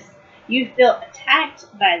by this, you feel attacked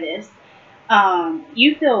by this,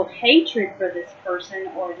 you feel hatred for this person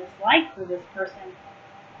or dislike for this person,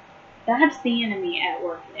 that's the enemy at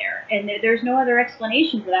work there. And there's no other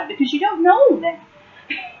explanation for that, because you don't know them.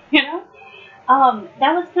 You know?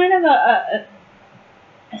 That was kind of a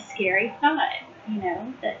scary thought, you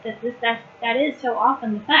know, that is so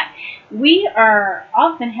often the fact. We are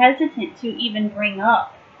often hesitant to even bring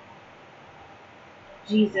up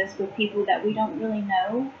Jesus with people that we don't really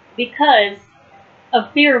know, because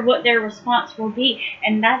of fear of what their response will be.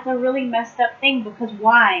 And that's a really messed up thing, because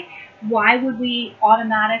why? Why would we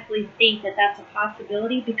automatically think that that's a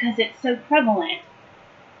possibility? Because it's so prevalent.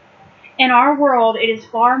 In our world, it is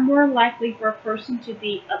far more likely for a person to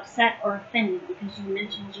be upset or offended because you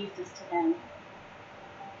mention Jesus to them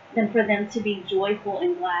than for them to be joyful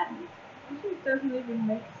and gladdened. It just doesn't even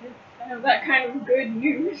make sense to have that kind of good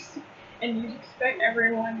news, and you expect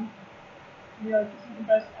everyone to be like, "This is the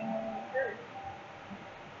best thing I've ever heard."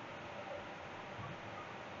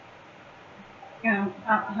 Yeah,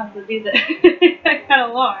 I'll have to do that. Kind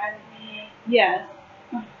of long. Yes.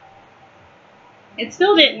 It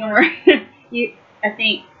still didn't work. I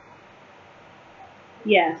think.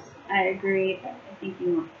 Yes, I agree. I think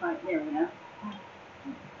you weren't quite there enough.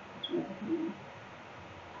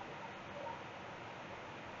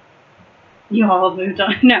 You all moved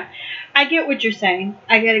on. No, I get what you're saying.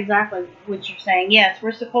 I get exactly what you're saying. Yes,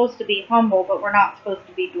 we're supposed to be humble, but we're not supposed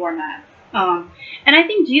to be doormats. And I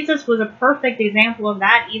think Jesus was a perfect example of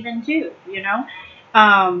that, even too. You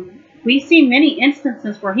know, we see many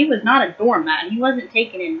instances where he was not a doormat. He wasn't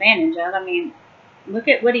taken advantage of. I mean, look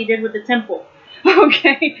at what he did with the temple.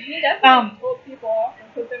 Okay. He definitely pulled people off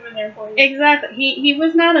and put them in their place. Exactly. He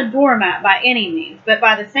was not a doormat by any means, but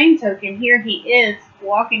by the same token, here he is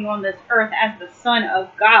walking on this earth as the Son of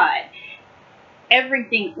God.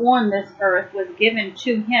 Everything on this earth was given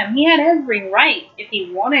to him. He had every right, if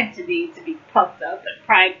he wanted to be puffed up and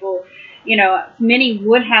prideful. You know, many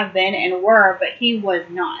would have been and were, but he was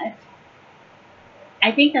not.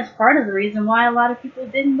 I think that's part of the reason why a lot of people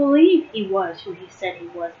didn't believe he was who he said he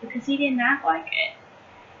was, because he didn't act like it.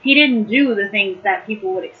 He didn't do the things that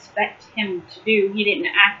people would expect him to do. He didn't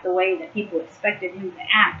act the way that people expected him to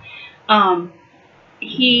act.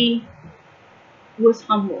 He was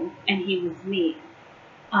humble and he was meek.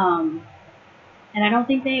 And I don't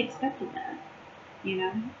think they expected that, you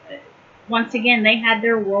know. Once again, they had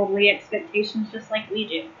their worldly expectations just like we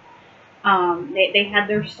do. They had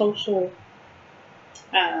their social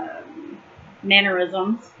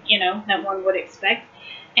mannerisms, you know, that one would expect.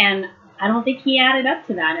 And I don't think he added up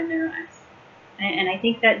to that in their eyes. And I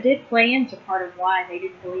think that did play into part of why they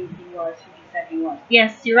didn't believe he was who he said he was.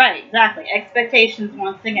 Yes, you're right, exactly. Expectations,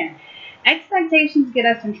 once again. Expectations get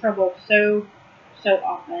us in trouble so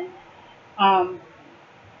often.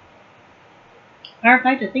 Matter of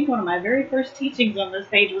fact, I think one of my very first teachings on this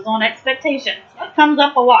page was on expectations. It comes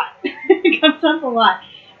up a lot. It comes up a lot.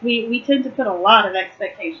 We tend to put a lot of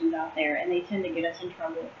expectations out there, and they tend to get us in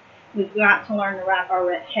trouble. We've got to learn to wrap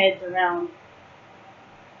our heads around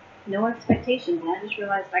no expectations. And I just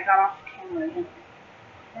realized I got off camera again.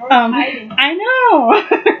 I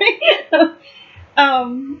know.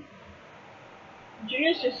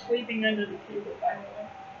 Junior's just sleeping under the table, by the way.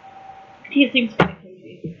 He seems pretty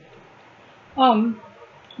crazy.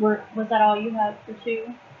 Was that all you had for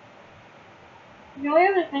 2? The only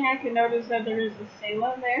other thing I could notice that there is a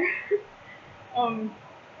Selah there.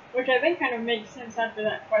 Which I think kind of makes sense after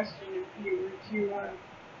that question. If you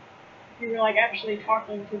were like actually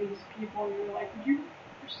talking to these people, you were like, did you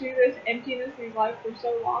pursue this emptiness in your life for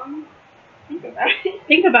so long? Think about it.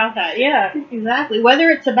 Think about that, yeah, exactly. Whether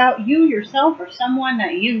it's about you yourself or someone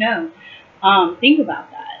that you know, think about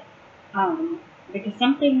that. Because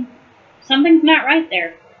something's not right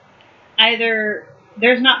there. Either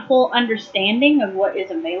there's not full understanding of what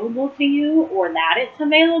is available to you, or that it's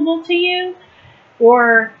available to you,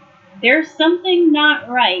 or there's something not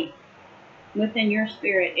right within your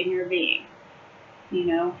spirit and your being. You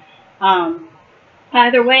know,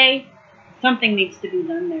 either way, something needs to be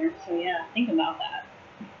done there. So yeah, think about that.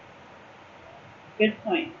 Good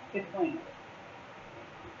point. Good point.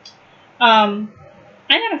 I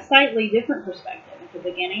had a slightly different perspective at the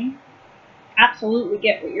beginning. Absolutely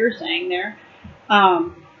get what you're saying there.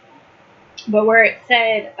 But where it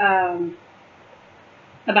said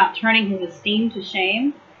about turning his esteem to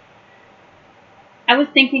shame, I was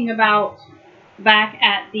thinking about back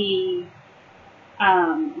at the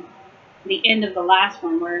end of the last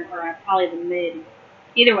one, or probably the mid.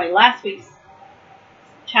 Either way, last week's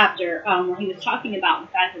chapter, where he was talking about the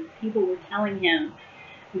fact that people were telling him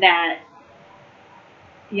that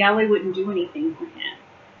Yahweh wouldn't do anything for him.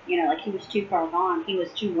 You know, like he was too far gone, he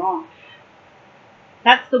was too wrong.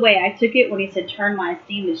 That's the way I took it when he said, turn my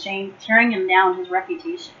esteem to shame, tearing him down his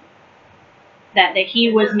reputation. That he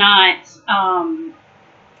was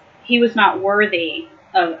not worthy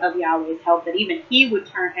of Yahweh's help, that even he would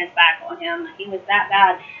turn his back on him, that he was that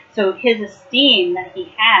bad. So his esteem that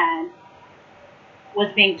he had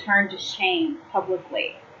was being turned to shame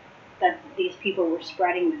publicly. That these people were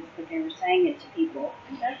spreading this, that they were saying it to people.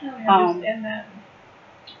 I definitely understand that.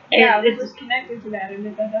 Yeah, it was connected to that, and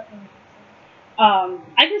that definitely makes sense.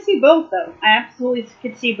 I could see both, though. I absolutely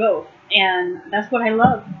could see both. And that's what I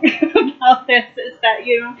love about this, is that,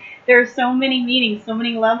 you know, there are so many meanings, so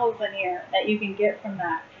many levels in here that you can get from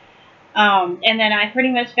that. And then I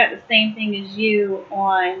pretty much got the same thing as you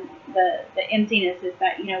on the emptiness, is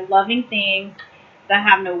that, you know, loving things that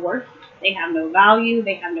have no worth, they have no value,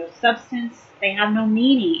 they have no substance, they have no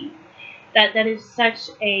meaning. That is such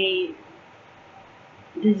a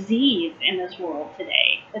disease in this world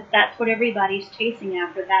today. That's what everybody's chasing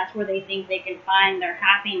after. That's where they think they can find their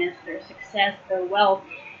happiness, their success, their wealth.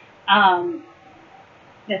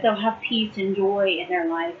 That they'll have peace and joy in their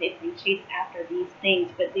life if they chase after these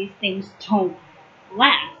things. But these things don't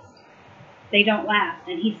last. They don't last,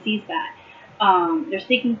 and he sees that. They're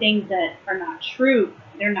seeking things that are not true.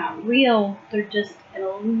 They're not real. They're just an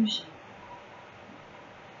illusion.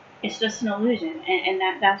 It's just an illusion, and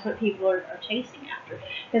that's what people are chasing after.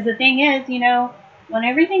 Because the thing is, you know, when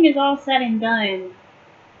everything is all said and done,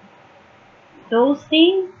 those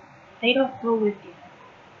things, they don't go with you.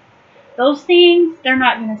 Those things, they're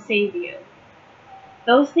not going to save you.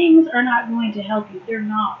 Those things are not going to help you. They're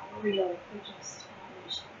not real. They're just an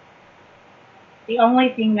illusion. The only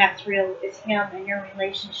thing that's real is him and your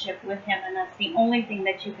relationship with him, and that's the only thing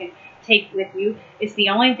that you can take with you. It's the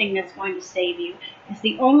only thing that's going to save you. It's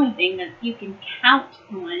the only thing that you can count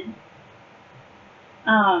on.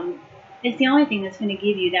 It's the only thing that's going to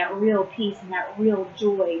give you that real peace and that real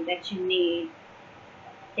joy that you need.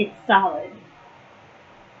 It's solid.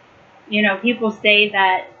 You know, people say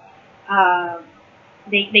that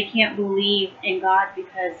they can't believe in God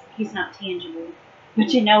because he's not tangible.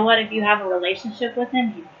 But you know what? If you have a relationship with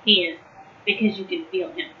him, he is. Because you can feel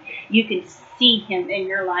him. You can see him in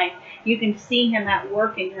your life. You can see him at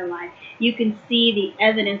work in your life. You can see the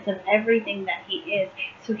evidence of everything that he is.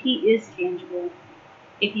 So he is tangible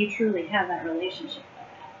if you truly have that relationship with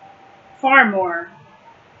him. Far more,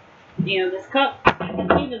 you know, this cup. I can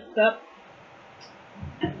see this cup.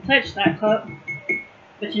 I can touch that cup.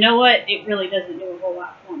 But you know what? It really doesn't do a whole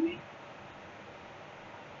lot for me.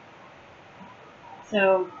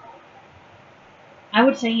 So, I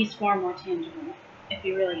would say he's far more tangible if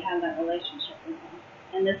you really have that relationship with him.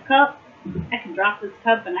 And this cup, I can drop this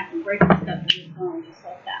cup and I can break this cup in his phone just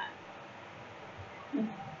like that.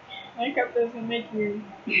 My cup doesn't make you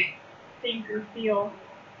think or feel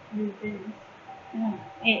new things.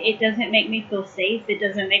 It doesn't make me feel safe. It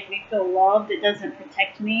doesn't make me feel loved. It doesn't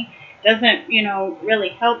protect me. It doesn't, really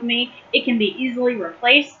help me. It can be easily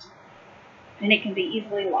replaced and it can be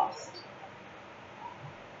easily lost.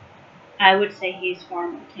 I would say he's far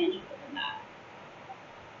more tangible than that.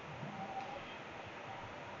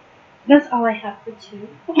 That's all I have for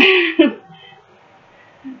 2.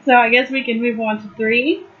 So I guess we can move on to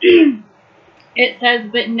 3. It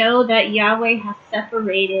says, but know that Yahweh has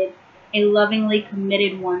separated a lovingly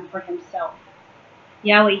committed one for himself.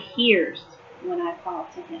 Yahweh hears when I call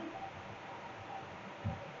to him.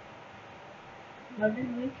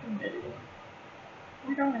 Lovingly committed.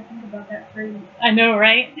 Why don't I think about that phrase? I know,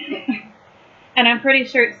 right? And I'm pretty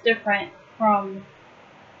sure it's different from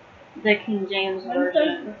the King James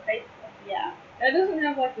version. For faithful. Yeah. That doesn't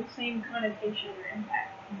have like the same connotation or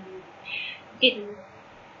impact.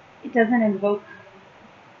 It doesn't invoke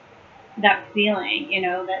that feeling,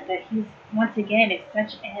 that he's, once again, it's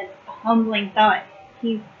such a humbling thought.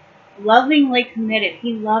 He's lovingly committed.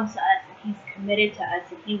 He loves us, and he's committed to us,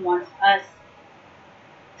 and he wants us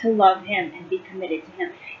to love him and be committed to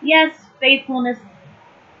him. Yes, faithfulness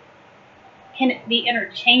can be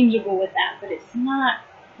interchangeable with that, but it's not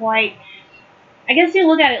quite. I guess you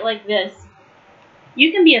look at it like this.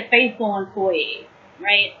 You can be a faithful employee,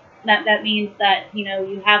 right? That means that,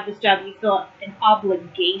 you have this job, you feel an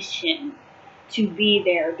obligation to be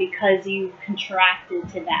there because you contracted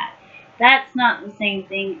to that. That's not the same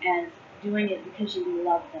thing as doing it because you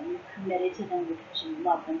love them. You're committed to them because you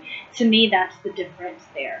love them. To me, that's the difference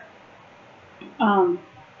there.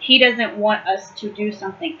 He doesn't want us to do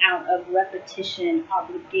something out of repetition,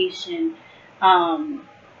 obligation,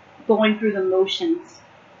 going through the motions,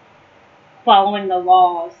 following the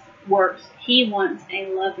laws works. He wants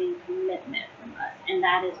a loving commitment from us, and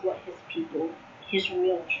that is what his people, his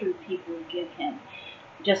real, true people, give him,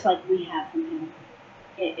 just like we have from him.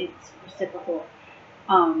 It's reciprocal.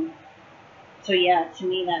 So yeah, to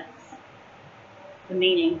me, that's the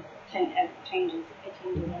meaning. It changes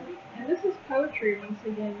everything. And this is poetry once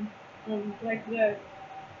again. Like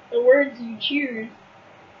the words you choose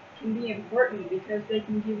can be important because they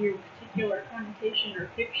can give you a particular connotation or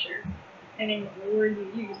picture, depending on the word you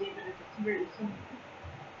use, even if it's very simple.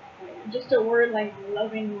 Like, just a word like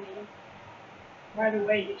lovingly, right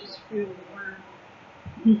away you just feel the word.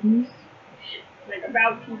 Mm-hmm. Like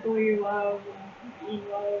about people you love and being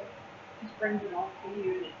loved, just brings it all to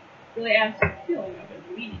you, and it really adds to the feeling of it,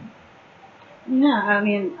 the meaning. Yeah, I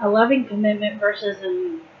mean, a loving commitment versus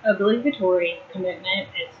an obligatory commitment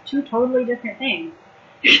is 2 totally different things.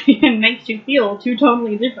 It makes you feel 2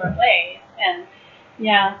 totally different ways. And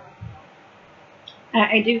yeah,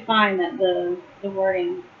 I do find that the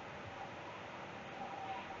wording,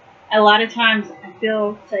 a lot of times I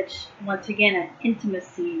feel such, once again, an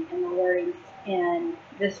intimacy in the wordings in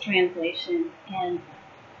this translation, and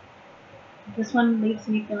this one leaves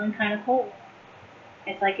me feeling kind of cold.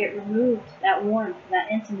 It's like it removed that warmth,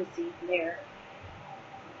 that intimacy there.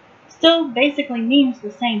 Still basically means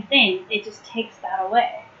the same thing, it just takes that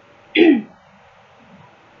away. This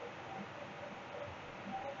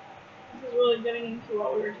is really getting into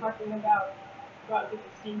what we were talking about the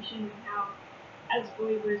distinction and how, as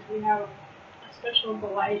believers, we have a special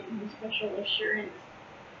delight and a special assurance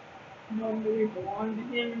knowing that we belong to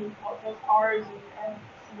Him and He calls us ours and we are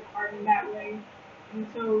set apart in that way. And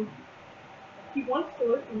so He wants to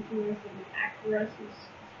listen to us and act for us. He's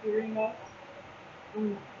hearing us.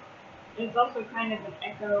 And it's also kind of an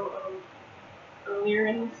echo of earlier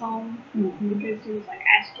in the psalm, because he was like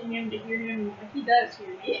asking him to hear him. He's like, he does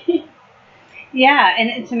hear me. Yeah,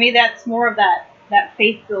 and to me that's more of that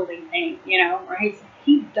faith building thing, right?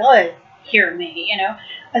 He does hear me,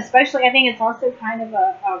 Especially, I think it's also kind of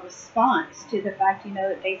a response to the fact,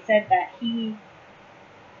 that they said that he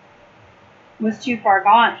was too far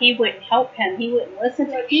gone. He wouldn't help him. He wouldn't listen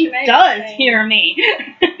to him. Like He Shanae was does saying. hear me.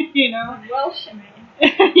 You know? Well,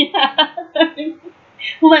 Shanae. Yeah.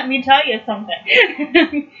 Let me tell you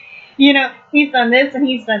something. You know, he's done this and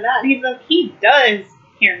he's done that. He does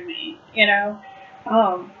hear me, you know.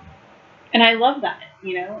 And I love that,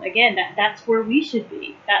 you know. Again, that's where we should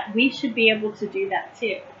be. That we should be able to do that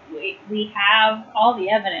too. We have all the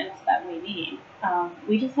evidence that we need.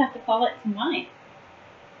 We just have to call it to mind.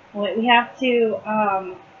 We have to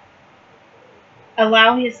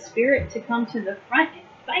allow His Spirit to come to the front and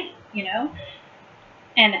fight, you know.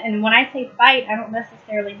 And when I say fight, I don't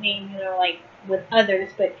necessarily mean, you know, like with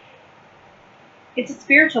others, but it's a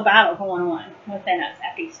spiritual battle going on within us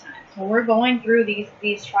at these times. When we're going through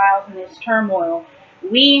these trials and this turmoil,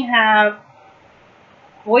 we have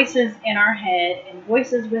voices in our head and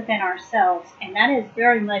voices within ourselves, and that is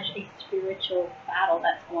very much a spiritual battle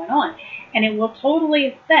that's going on. And it will totally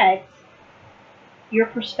affect your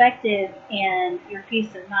perspective and your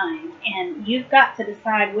peace of mind. And you've got to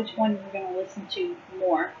decide which one you're going to listen to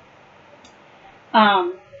more.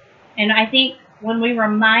 And I think when we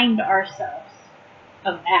remind ourselves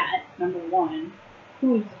of that, number one,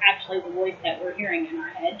 who's actually the voice that we're hearing in our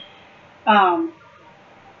head,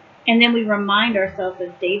 and then we remind ourselves,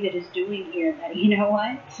 as David is doing here, that, you know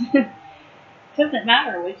what? It doesn't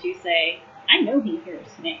matter what you say. I know He hears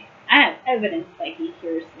me. I have evidence that He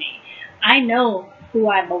hears me. I know who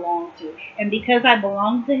I belong to. And because I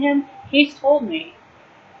belong to Him, He's told me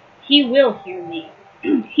He will hear me.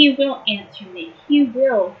 He will answer me. He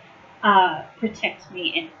will protect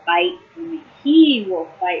me and fight for me. He will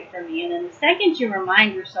fight for me. And then the second you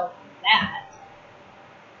remind yourself of that,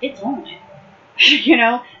 it's on. You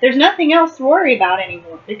know, there's nothing else to worry about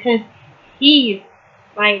anymore because He's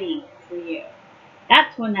fighting for you.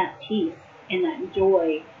 That's when that peace and that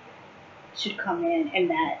joy should come in, and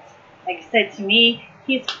that, like I said, to me,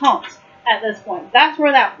 He's pumped at this point. That's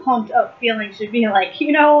where that pumped up feeling should be like,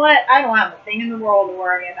 you know what? I don't have a thing in the world to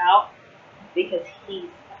worry about because He's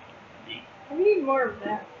fighting for me. We need more of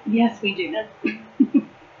that. Yes, we do.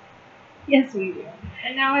 Yes, we do.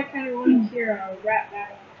 And now I kind of want to hear a rap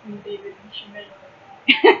battle between David and Shanae.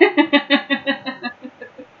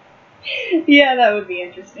 Yeah, that would be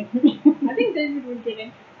interesting. I think David would get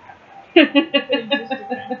into that battle. If it existed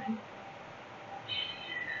then.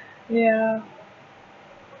 Yeah.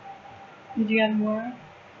 Did you have more?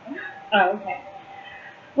 Oh, okay.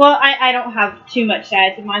 Well, I don't have too much to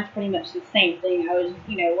add. Mine's pretty much the same thing. I was,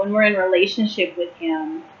 you know, when we're in relationship with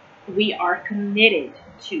Him, we are committed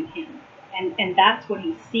to Him. And that's what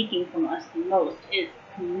He's seeking from us the most, is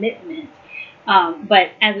commitment.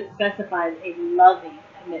 But as it specifies, a loving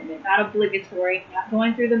commitment, not obligatory, not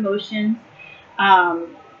going through the motions.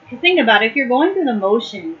 Because think about it, if you're going through the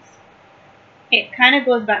motions, it kind of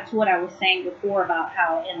goes back to what I was saying before about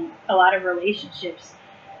how in a lot of relationships,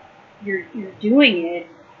 you're doing it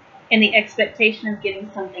in the expectation of getting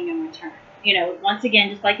something in return. You know, once again,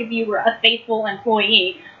 just like if you were a faithful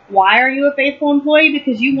employee, why are you a faithful employee?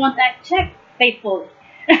 Because you want that check faithfully.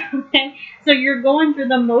 Okay? So you're going through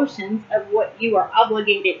the motions of what you are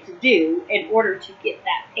obligated to do in order to get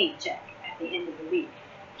that paycheck at the end of the week.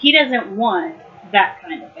 He doesn't want that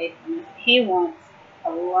kind of faithfulness. He wants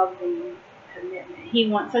a loving commitment. He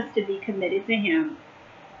wants us to be committed to Him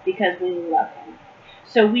because we love Him.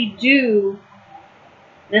 So we do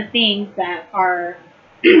the things that are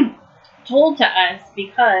told to us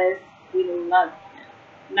because we love Him.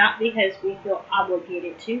 Not because we feel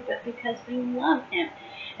obligated to, but because we love Him.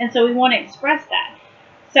 And so we want to express that.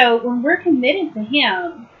 So when we're committed to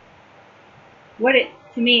Him, what it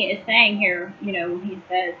to me is saying here, you know, when He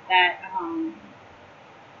says that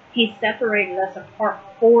He separated us apart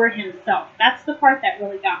for Himself. That's the part that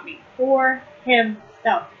really got me. For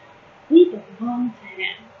Himself. We belong to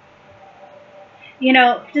Him. You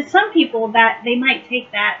know, to some people that they might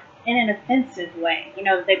take that in an offensive way, you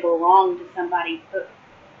know, that they belong to somebody. But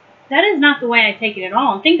that is not the way I take it at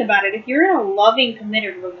all. And think about it. If you're in a loving,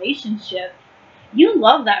 committed relationship, you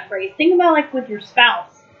love that phrase. Think about like with your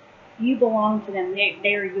spouse. You belong to them.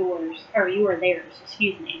 They're yours. Or you are theirs,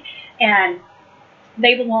 excuse me. And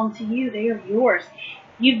they belong to you. They are yours.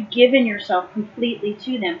 You've given yourself completely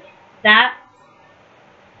to them. That's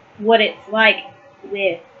what it's like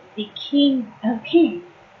with the King of Kings,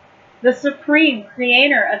 the supreme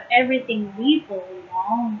creator of everything. We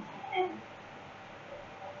belong to Him.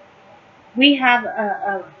 We have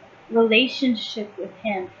a relationship with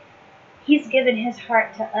Him. He's given His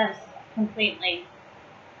heart to us completely,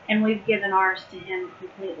 and we've given ours to Him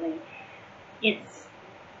completely. It's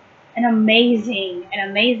an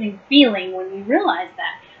amazing feeling when you realize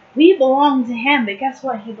that. We belong to him, but guess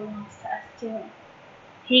what? He belongs to us too.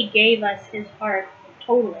 He gave us his heart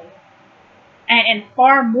totally. And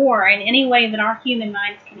far more in any way than our human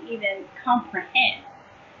minds can even comprehend.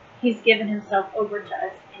 He's given himself over to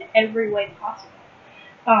us in every way possible.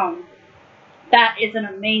 That is an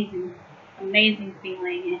amazing, amazing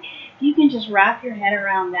feeling. And if you can just wrap your head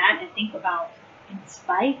around that and think about, in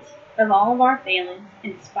spite of all of our failings,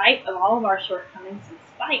 in spite of all of our shortcomings, in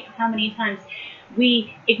spite of how many times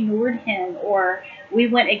we ignored him or we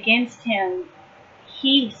went against him,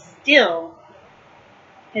 he still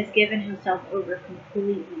has given himself over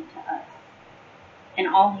completely to us. And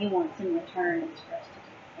all he wants in return is for us to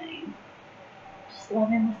do the same. Just love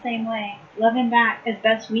him the same way. Love him back as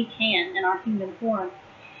best we can in our human form.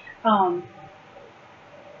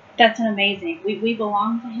 That's an amazing. We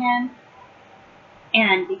belong to him,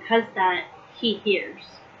 and because that, he hears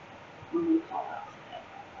when we call out to him.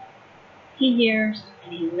 He hears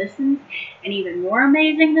and he listens, and even more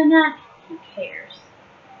amazing than that, he cares.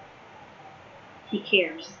 He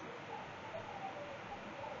cares.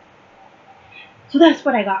 So that's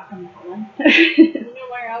what I got from that one. You know,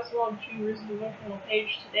 my Oswald Chambers devotional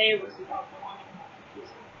page today was about belonging to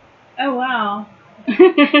Jesus. Oh, wow.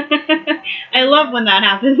 I love when that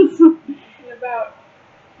happens. And about,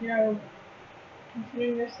 you know,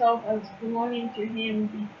 considering yourself as belonging to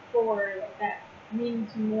him before, like, that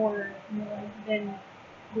means more, you know, than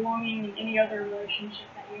belonging in any other relationship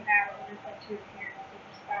that you have, whether it's like to your parents or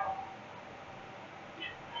your spouse.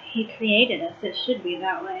 He created us. It should be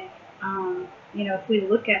that way. You know, if we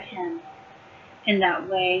look at him in that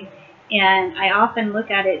way, and I often look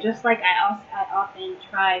at it just like I often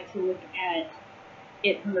try to look at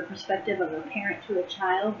it from the perspective of a parent to a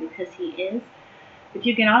child, because he is. But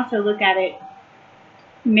you can also look at it,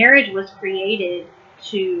 marriage was created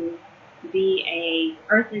to be a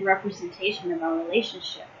earthly representation of our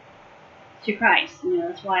relationship to Christ. You know,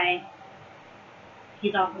 that's why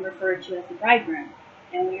he's often referred to as the bridegroom,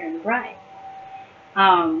 and we are the bride.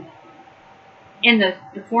 In the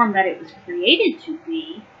form that it was created to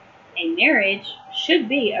be, a marriage should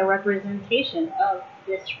be a representation of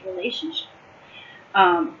this relationship.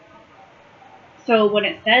 So when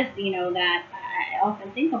it says, you know, that, I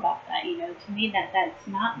often think about that, you know, to me that's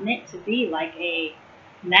not meant to be like a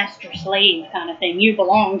master-slave kind of thing. You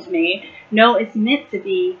belong to me. No, it's meant to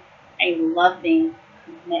be a loving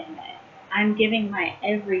commitment. I'm giving my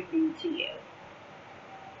everything to you.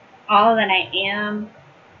 All that I am,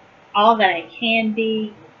 all that I can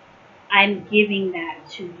be, I'm giving that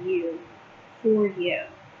to you, for you.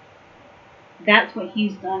 That's what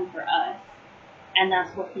he's done for us, and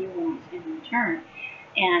that's what he wants in return.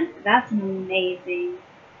 And that's an amazing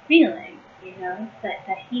feeling, you know, that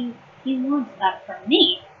he wants that from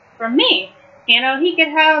me. From me. You know, he could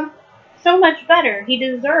have so much better. He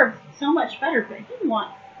deserves so much better, but he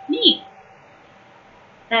wants me.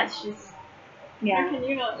 That's just, yeah. How can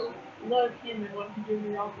you not love him and want to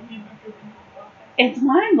do it all for him after the whole process? It's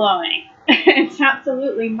mind-blowing. It's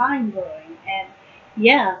absolutely mind-blowing. And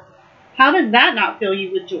yeah, how does that not fill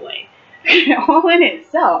you with joy? All in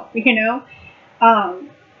itself, you know?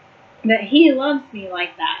 That he loves me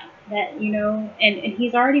like that. That, you know, and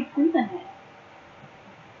he's already proven it.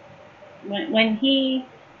 When he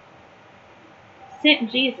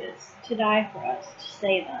sent Jesus to die for us, to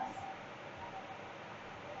save us,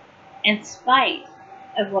 in spite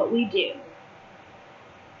of what we do,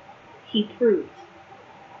 he proved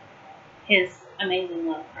his amazing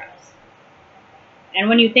love for us. And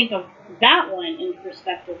when you think of that one in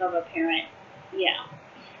perspective of a parent, yeah.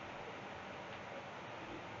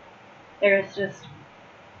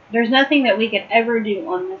 There's nothing that we could ever do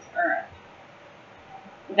on this earth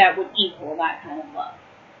that would equal that kind of love.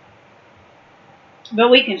 But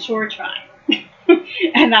we can sure try.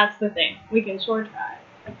 And that's the thing. We can sure try.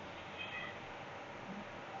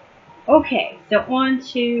 Okay, so on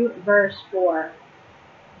to verse 4.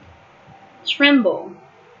 Tremble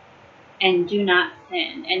and do not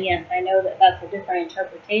sin. And yes, I know that that's a different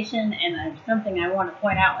interpretation, and there's something I want to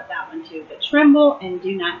point out with that one too. But tremble and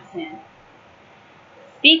do not sin.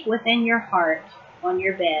 Speak within your heart on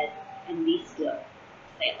your bed and be still.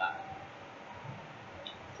 Selah.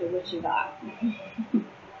 So what you got?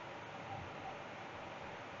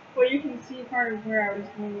 Well, you can see part of where I was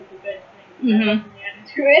going with the bed thing. Mm-hmm. I wasn't added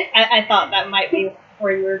to it. I thought that might be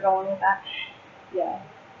where you were going with that. Yeah.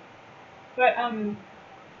 But,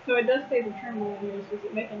 so it does say the tremble in yours. Does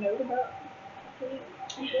it make a note about the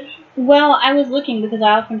translation? Well, I was looking because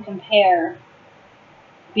I often compare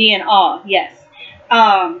be in awe, yes.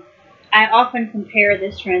 I often compare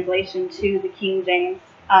this translation to the King James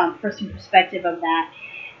for some perspective of that.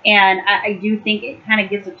 And I do think it kind of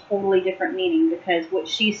gives a totally different meaning, because what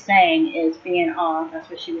she's saying is being off. That's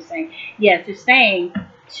what she was saying. Yes, it's saying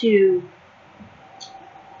to,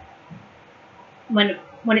 when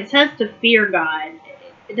it says to fear God,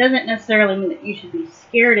 it doesn't necessarily mean that you should be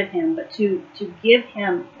scared of him, but to give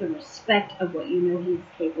him the respect of what you know he's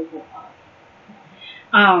capable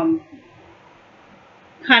of.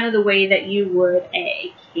 Kind of the way that you would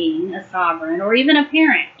a king, a sovereign, or even a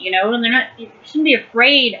parent, and you shouldn't be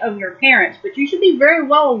afraid of your parents, but you should be very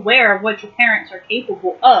well aware of what your parents are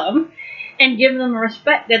capable of and give them the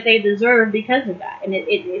respect that they deserve because of that. And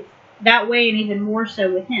it's that way, and even more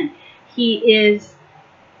so with him. He is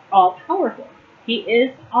all powerful. He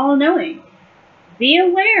is all knowing. Be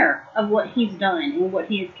aware of what he's done and what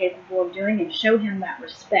he is capable of doing, and show him that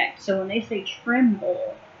respect. So when they say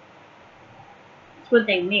tremble, that's what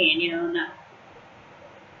they mean, no.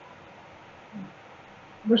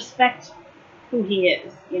 Respect who he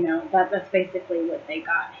is, that's basically what they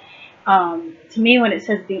got. To me, when it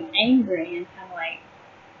says be angry, and I'm like,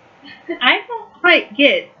 I don't quite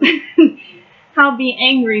get how be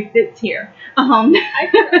angry fits here. I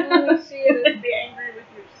can only see it as be angry with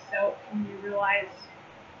yourself when you realize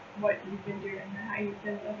what you've been doing and how you've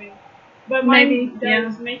been living. But mine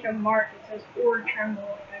does make a mark. It says or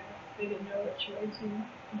tremble. They didn't know which way to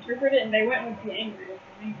interpret it, and they went with be angry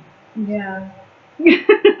for me. Yeah.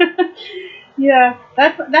 Yeah,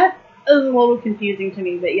 that is a little confusing to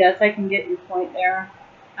me, but yes, I can get your point there.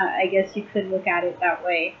 I guess you could look at it that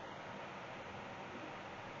way.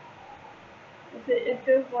 It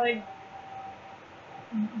feels like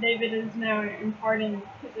David is now imparting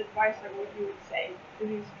his advice on what he would say to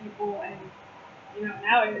these people, and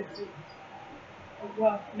now it's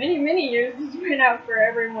many years it's been out for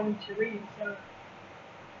everyone to read, so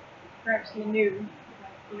perhaps he knew,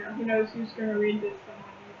 who knows who's going to read this,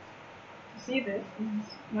 someone needs to see this. This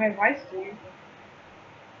is my advice to you.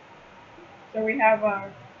 So we have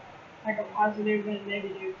a positive and a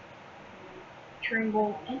negative.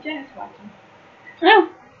 Tremble, and Jen's watching. Oh,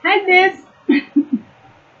 hi sis.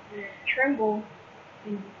 Tremble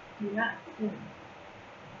and do not sin.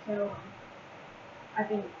 So I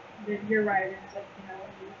think that you're right. It's like, when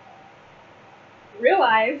you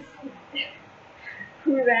realize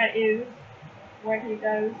who that is, what he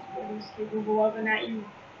does, what he's capable of, and that you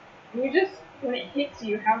just, when it hits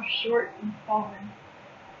you, how short you've fallen,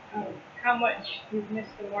 how much you've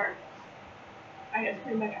missed the mark. I guess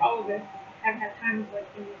pretty much all of us have had times like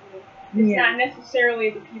this. It's not necessarily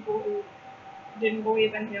the people who didn't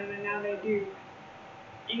believe in him and now they do.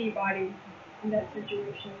 Anybody in that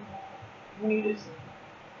situation, when you just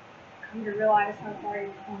come to realize how far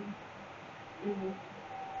you've come.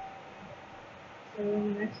 So the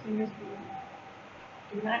next thing is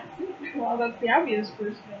do not sin. Well, that's the obvious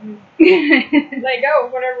first thing. Let go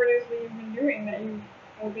of whatever it is that you've been doing that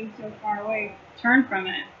you've been so far away. Turn from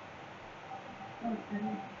it.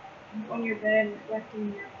 And on your bed, reflecting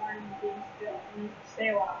in your heart and being still, and stay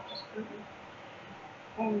a while, just perfect.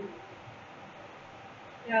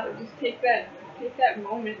 Just take that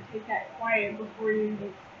moment, take that quiet before you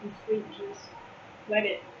even sleep. Just let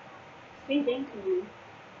it sink into you,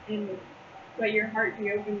 and let your heart be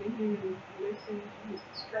open to him and listen to his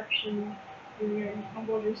instruction. You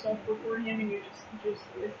humble yourself before him, and you just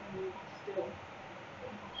listen and be still.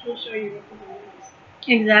 He'll show you what the will is.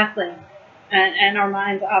 Exactly. And our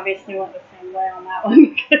minds obviously went the same way on that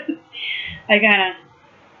one, because I kind of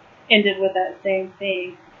ended with that same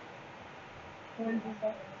thing. What did you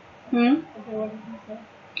say? Hmm? What did you say?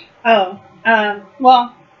 Oh,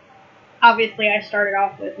 well, obviously I started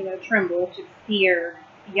off with, tremble, to fear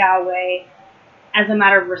Yahweh as a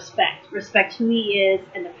matter of respect. Respect who he is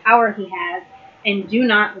and the power he has, and do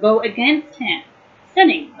not go against him.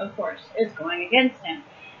 Sinning, of course, is going against him.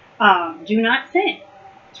 Do not sin.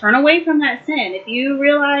 Turn away from that sin. If you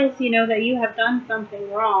realize, that you have done something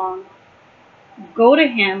wrong, go to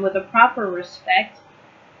him with a proper respect,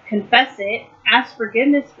 confess it, ask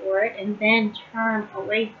forgiveness for it, and then turn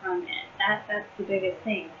away from it. That's the biggest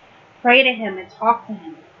thing. Pray to him and talk to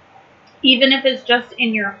him. Even if it's just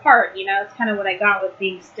in your heart, it's kind of what I got with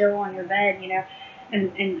being still on your bed,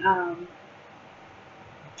 and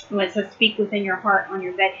when it says speak within your heart on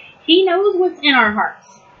your bed. He knows what's in our hearts.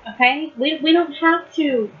 Okay, we don't have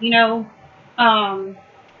to,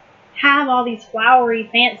 have all these flowery,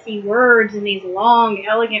 fancy words and these long,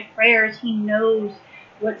 elegant prayers. He knows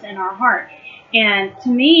what's in our heart, and to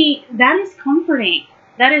me, that is comforting.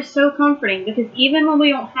 That is so comforting, because even when we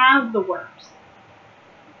don't have the words,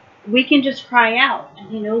 we can just cry out, and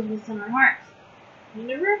he knows what's in our hearts. You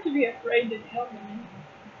never have to be afraid to tell him.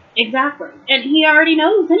 Exactly, and he already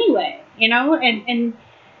knows anyway, and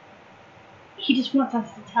He just wants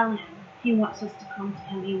us to tell him. He wants us to come to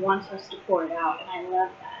him. He wants us to pour it out, and I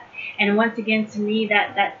love that. And once again, to me,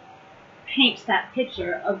 that paints that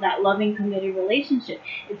picture of that loving, committed relationship.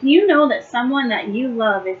 If you know that someone that you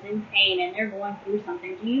love is in pain and they're going through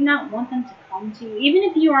something, do you not want them to come to you? Even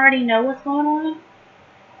if you already know what's going on,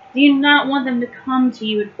 do you not want them to come to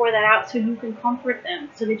you and pour that out so you can comfort them,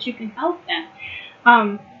 so that you can help them?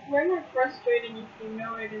 We're not frustrated if you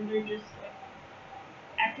know it and they're just like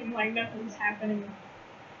acting like nothing's happening,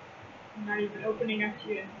 not even opening up to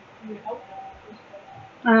you and help them.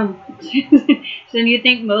 So do you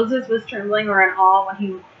think Moses was trembling or in awe when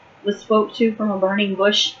he was spoke to from a burning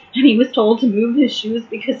bush and he was told to move his shoes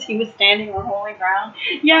because he was standing on holy ground?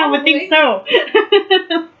 Yeah, I would think so.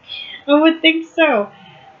 I would think so.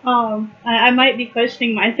 I might be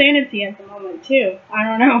questioning my sanity at the moment too. I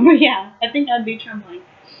don't know, but yeah, I think I'd be trembling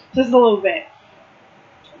just a little bit.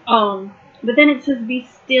 But then it says, "Be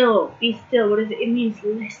still, be still." What does it? It means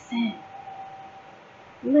listen.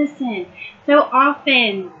 Listen. So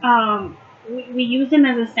often, we use him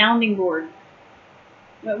as a sounding board.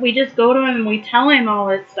 We just go to him and we tell him all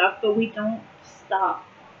this stuff, but we don't stop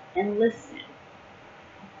and listen.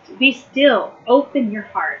 So be still. Open your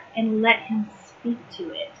heart and let him speak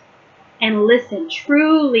to it. And listen.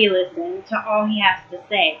 Truly listen to all he has to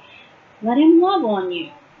say. Let him love on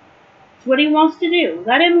you. It's what he wants to do.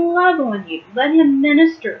 Let him love on you. Let him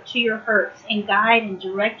minister to your hurts and guide and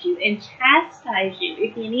direct you and chastise you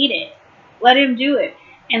if you need it. Let him do it.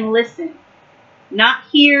 And listen. Not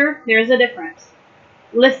hear. There's a difference.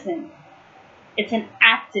 Listen. It's an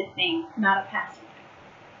active thing, not a passive thing.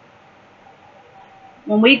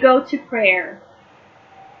 When we go to prayer,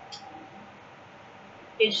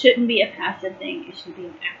 it shouldn't be a passive thing. It should be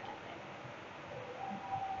an active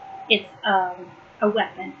thing. It's a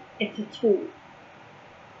weapon. It's a tool.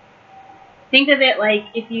 Think of it like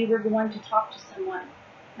if you were going to talk to someone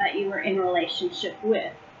that you were in a relationship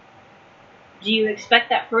with. Do you expect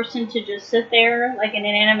that person to just sit there like an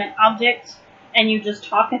inanimate object and you just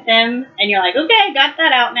talk at them and you're like, okay, got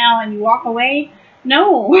that out now, and you walk away?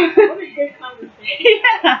 No. What a good conversation.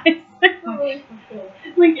 Yeah. Really fulfilled.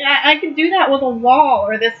 Like, I could do that with a wall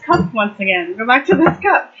or this cup once again. Go back to this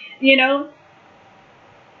cup. You know?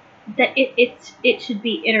 That it should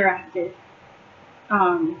be interactive.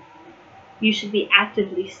 You should be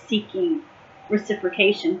actively seeking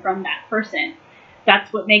reciprocation from that person.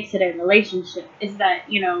 That's what makes it a relationship, is that,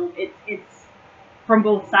 it's from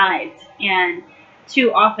both sides. And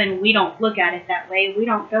too often we don't look at it that way. We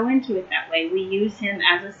don't go into it that way. We use him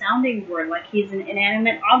as a sounding board, like he's an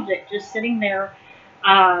inanimate object just sitting there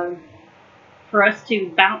for us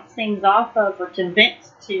to bounce things off of or to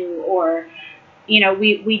vent to, or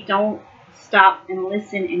we don't stop and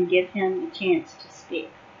listen and give him a chance to speak.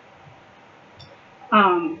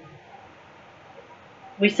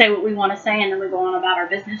 We say what we want to say and then we go on about our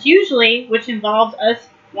business, usually, which involves us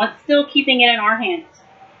still keeping it in our hands,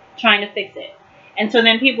 trying to fix it. And so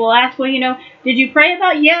then people will ask, well, did you pray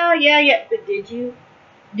about? Yeah. But did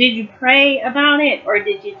you pray about it, or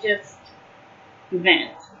did you just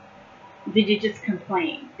vent? Did you just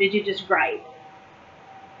complain? Did you just gripe?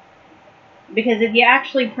 Because if you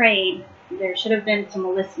actually prayed, there should have been some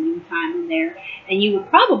listening time in there, and you would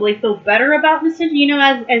probably feel better about the situation,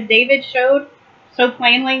 as David showed so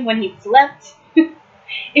plainly when he slept.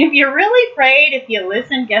 If you really prayed, if you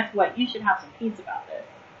listened, guess what? You should have some peace about this.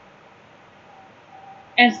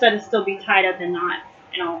 Instead of still be tied up in knots,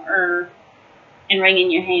 and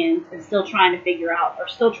wringing your hands and still trying to figure out, or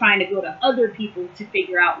still trying to go to other people to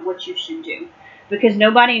figure out what you should do. Because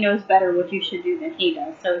nobody knows better what you should do than he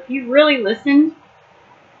does. So if you really listened,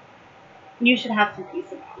 you should have some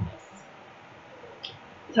peace about this.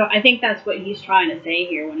 So I think that's what he's trying to say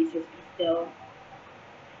here when he says be still.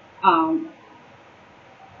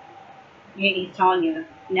 He's telling you,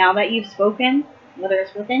 now that you've spoken, whether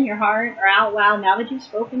it's within your heart or out loud, now that you've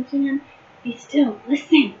spoken to him, be still.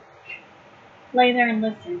 Listen. Lay there and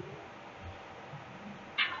listen.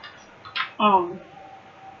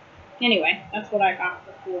 Anyway, that's what I got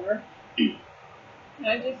before.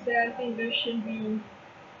 I just say I think there should be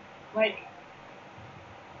like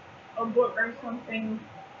a book or something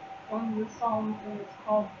on the Psalms, and it's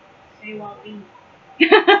called Selah Be.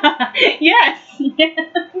 Yes,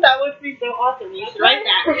 that would be so awesome. You should write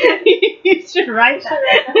that. You should write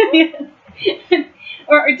that. Yes.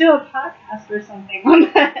 Or do a podcast or something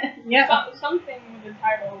on that. Yeah. Something with a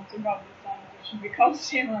title about the Psalms. It should be called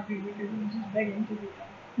Selah Be, because it's just begging to be done.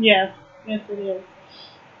 Yes, it is.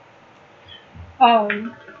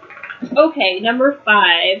 Okay, number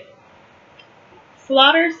 5.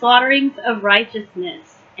 Slaughterings of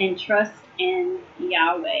righteousness and trust in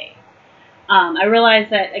Yahweh. I realize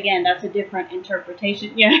that, again, that's a different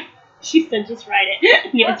interpretation. Yeah, she said just write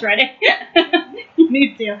it. Yes, write it. You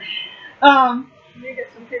need to. You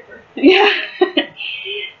get some paper. Yeah.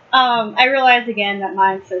 I realize again that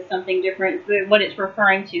mine says something different. But what it's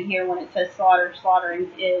referring to here when it says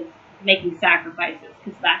slaughtering is making sacrifices.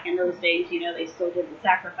 Because back in those days, they still did the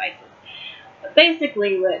sacrifices. But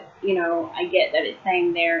basically, what I get that it's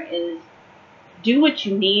saying there is, do what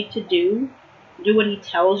you need to do what he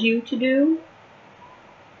tells you to do,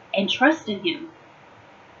 and trust in him.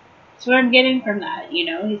 That's what I'm getting from that. He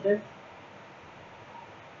says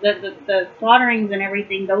the slaughterings and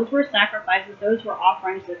everything, those were sacrifices, those were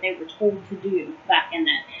offerings that they were told to do back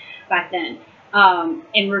then,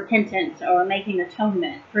 in repentance or making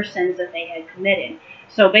atonement for sins that they had committed.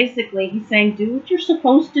 So basically, he's saying, do what you're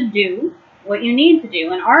supposed to do, what you need to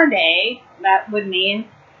do. In our day, that would mean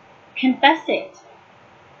confess it,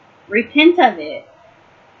 repent of it,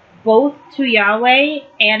 both to Yahweh,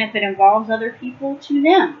 and if it involves other people, to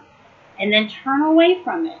them, and then turn away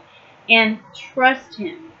from it and trust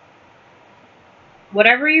him.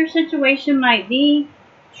 Whatever your situation might be,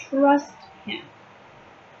 trust him.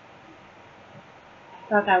 I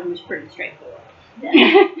thought that one was pretty straightforward.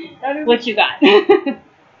 That is, what you got? Well,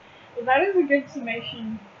 that is a good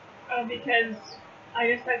summation, because I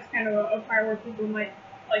guess that's kind of a part where people might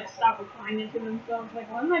stop applying it to themselves. Like,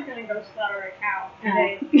 well, I'm not gonna go slaughter a cow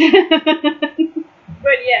today.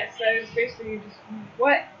 But yes, that is basically just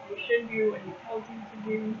what you should do, what he tells you to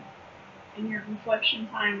do, in your reflection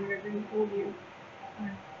time, whatever he told you.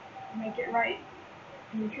 Make it right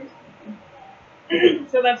and you trust him.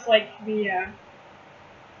 So that's the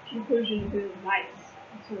conclusion of his advice.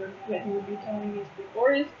 Sort of what he would be telling these people,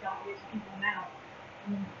 or is telling these people now.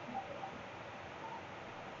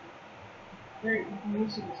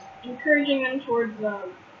 He's encouraging them towards a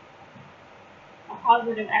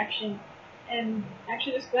positive action. And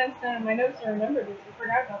actually, just glanced down at my notes and remembered this. I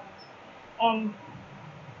forgot about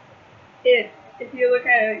this. If you look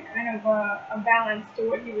at it, kind of a balance to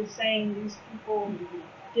what he was saying these people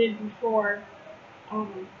did before,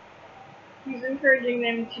 he's encouraging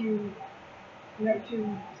them to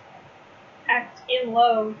act in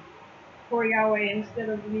love for Yahweh instead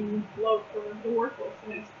of being love for the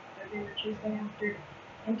worthlessness that they were chasing after,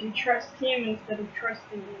 and to trust him instead of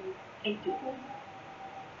trusting in people.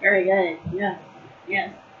 Very good.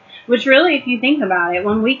 Yes. Which really, if you think about it,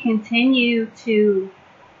 when we continue to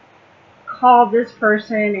call this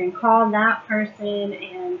person and call that person,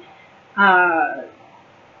 and I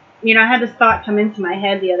had this thought come into my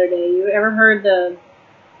head the other day. You ever heard the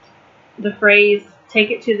phrase "take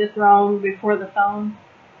it to the throne before the phone"?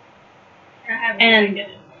 I haven't. And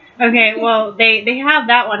okay, well they have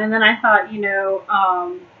that one, and then I thought,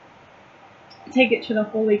 take it to the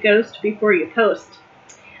Holy Ghost before you post.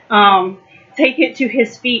 Take it to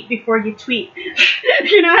his feet before you tweet.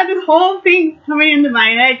 I had this whole thing coming into my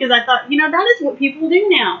head because I thought, that is what people do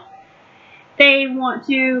now. They want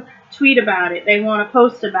to tweet about it. They want to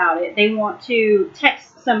post about it. They want to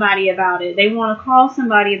text somebody about it. They want to call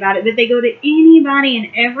somebody about it. But they go to anybody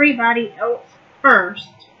and everybody else first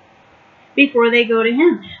before they go to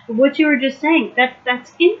him. But what you were just saying,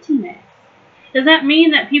 that's emptiness. Does that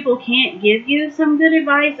mean that people can't give you some good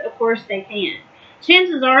advice? Of course they can.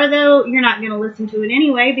 Chances are, though, you're not going to listen to it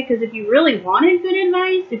anyway, because if you really wanted good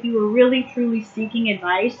advice, if you were really, truly seeking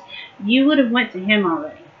advice, you would have went to him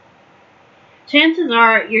already. Chances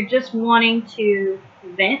are you're just wanting to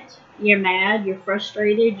vent. You're mad, you're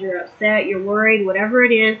frustrated, you're upset, you're worried, whatever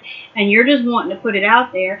it is, and you're just wanting to put it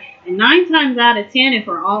out there. And 9 times out of 10, if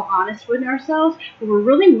we're all honest with ourselves, what we're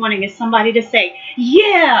really wanting is somebody to say,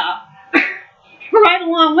 yeah! Right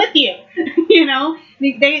along with you.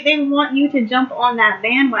 They want you to jump on that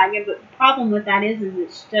bandwagon, but the problem with that is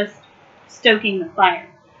it's just stoking the fire.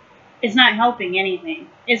 It's not helping anything.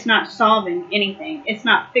 It's not solving anything. It's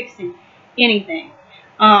not fixing anything.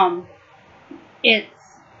 It's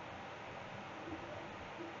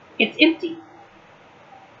empty.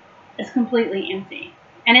 It's completely empty.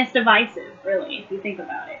 And it's divisive, really, if you think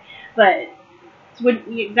about it. But it's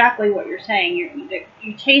exactly what you're saying.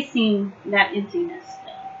 You're chasing that emptiness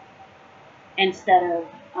still, instead of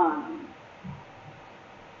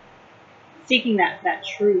seeking that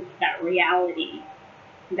truth, that reality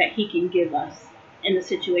that he can give us in the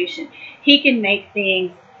situation. He can make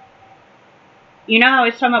things. I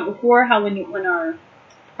was talking about before how when our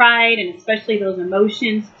pride and especially those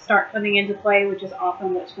emotions start coming into play, which is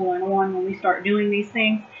often what's going on when we start doing these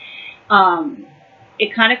things,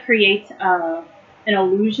 it kind of creates an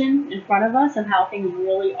illusion in front of us of how things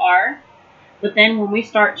really are. But then when we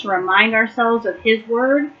start to remind ourselves of his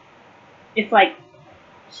word, it's like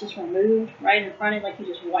it's just removed right in front of, like, you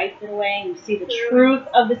just wiped it away and you see the truth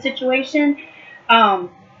of the situation.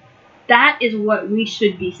 That is what we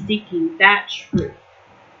should be seeking, that truth,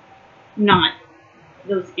 not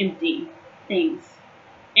those empty things.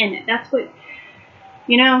 And that's what,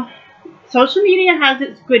 social media has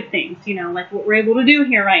its good things, like what we're able to do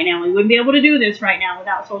here right now. We wouldn't be able to do this right now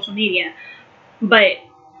without social media. But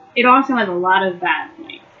it also has a lot of bad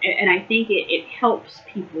points. And I think it helps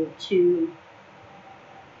people to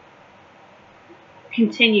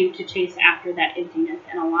continue to chase after that emptiness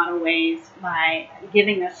in a lot of ways by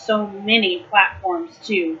giving us so many platforms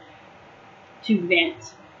to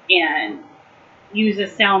vent and use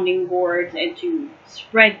as sounding boards and to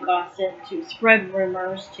spread gossip, to spread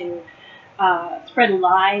rumors, to spread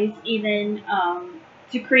lies, even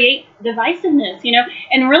to create divisiveness,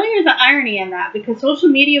 And really, there's an irony in that, because social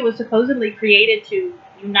media was supposedly created to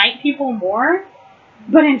unite people more,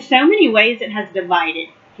 but in so many ways it has divided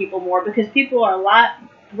people more, because people are a lot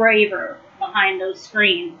braver behind those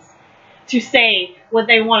screens to say what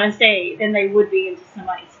they want to say than they would be into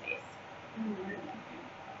somebody's face.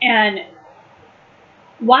 And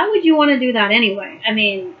why would you want to do that anyway? I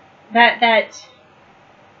mean, that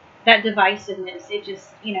divisiveness, it just,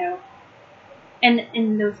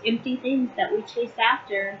 and those empty things that we chase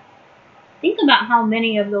after, think about how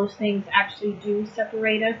many of those things actually do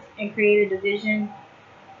separate us and create a division.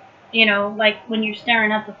 Like when you're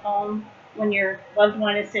staring at the phone, when your loved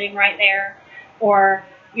one is sitting right there, or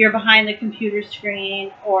you're behind the computer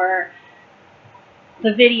screen, or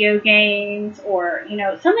the video games, or,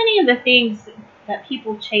 so many of the things that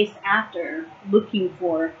people chase after, looking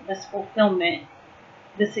for this fulfillment,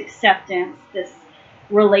 this acceptance, this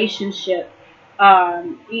relationship,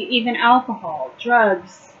 even alcohol,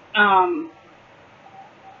 drugs,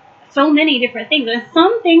 so many different things. And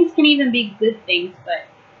some things can even be good things, but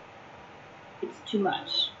it's too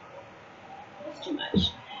much. It's too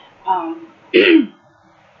much.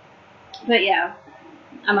 But yeah,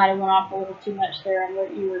 I might have went off a little too much there on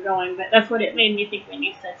where you were going, but that's what it made me think when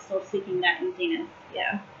you said still seeking that emptiness.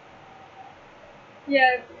 Yeah.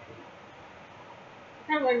 Yeah.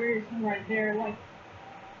 Kind of like what you're saying right there. Like,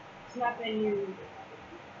 it's not that you,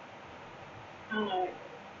 I don't know,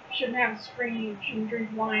 shouldn't have a screen, shouldn't drink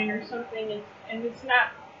wine or something, and it's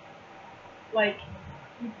not like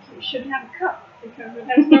you shouldn't have a cup, because it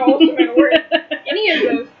has no ultimate worth. Any of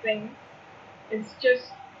those things. It's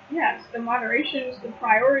just, it's the moderation is the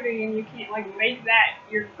priority, and you can't like make that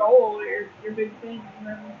your goal or your big thing and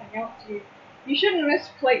everything else. You shouldn't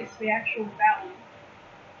misplace the actual value.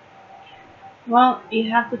 Well,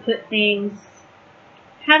 you have to put things,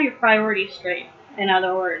 have your priorities straight. In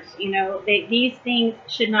other words, these things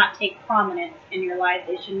should not take prominence in your life.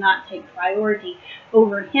 They should not take priority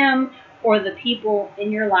over him or the people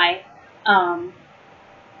in your life.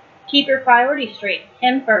 Keep your priorities straight.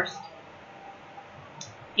 Him first.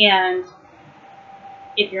 And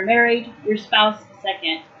if you're married, your spouse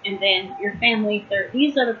second, and then your family third.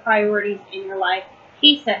 These are the priorities in your life.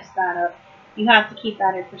 He sets that up. You have to keep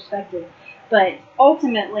that in perspective. But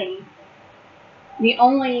ultimately, the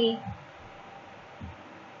only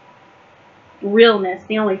realness,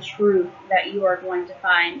 the only truth that you are going to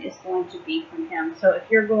find is going to be from him. So if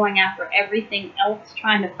you're going after everything else,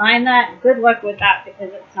 trying to find that, good luck with that,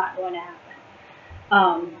 because it's not going to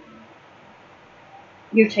happen.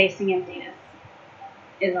 You're chasing emptiness,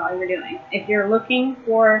 is all you're doing. If you're looking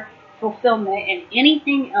for fulfillment in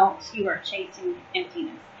anything else, you are chasing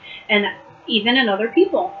emptiness. And even in other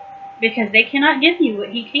people, because they cannot give you what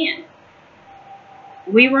he can.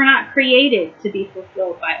 We were not created to be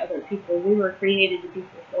fulfilled by other people. We were created to be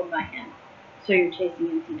fulfilled by him. So you're chasing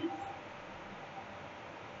emptiness.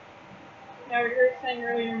 Now, what you were saying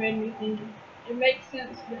earlier made me think it makes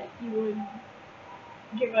sense that he would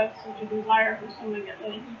give us such a desire for something that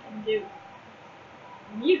only he can do.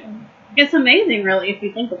 It's amazing, really, if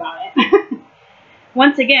you think about it.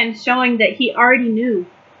 Once again, showing that he already knew.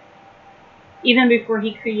 Even before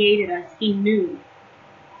he created us, he knew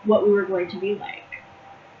what we were going to be like.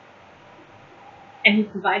 And he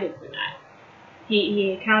provided for that.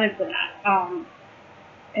 He accounted for that.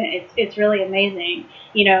 It's really amazing.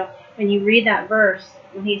 When you read that verse,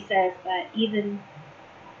 when he says that even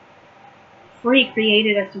before he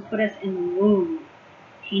created us and put us in the womb,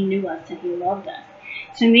 he knew us and he loved us.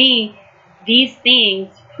 To me, these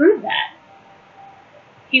things prove that.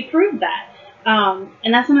 He proved that.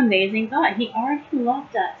 And that's an amazing thought. He already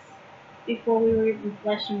loved us before we were even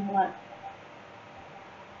flesh and blood.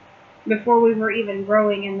 Before we were even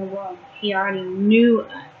growing in the womb. He already knew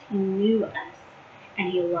us. He knew us.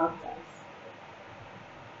 And he loved us.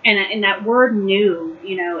 And that word knew,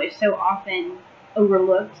 is so often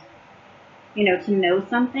overlooked, you know, to know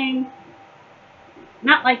something,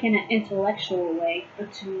 not like in an intellectual way,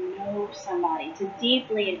 but to know somebody, to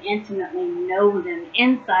deeply and intimately know them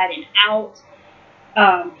inside and out.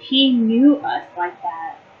 He knew us like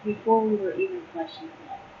that before we were even flesh and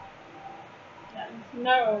blood.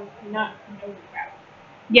 No, not know about.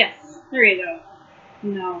 Yes, there you go.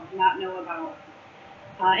 No, not know about.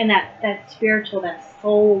 And that spiritual, that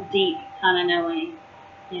soul deep kind of knowing,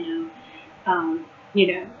 you know, you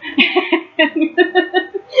know.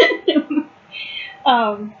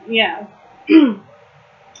 Yeah.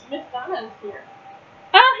 Miss Donna's here.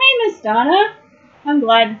 Oh, hey, Miss Donna. I'm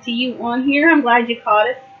glad to see you on here. I'm glad you caught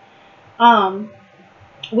us.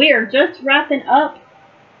 We are just wrapping up.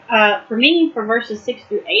 For me, for verses 6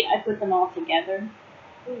 through 8, I put them all together.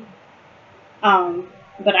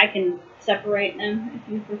 But I can separate them if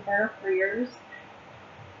you prefer for yours.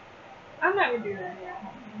 I'm not gonna do that. Yeah.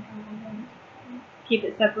 Keep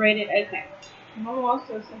it separated? Okay. Mom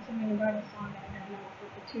also said something about a song that I don't know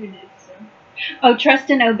what the tune is, so. Oh,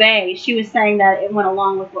 trust and obey. She was saying that it went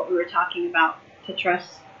along with what we were talking about, to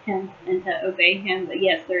trust him and to obey him. But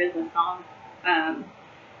yes, there is a song,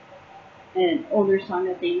 an older song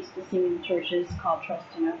that they used to sing in churches called Trust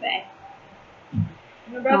and Obey.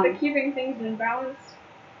 And about the keeping things in balance,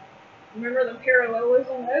 remember the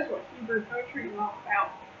parallelism? That is what Hebrew poetry is all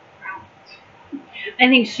about. I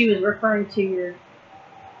think she was referring to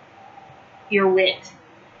your wit,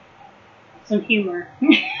 some humor.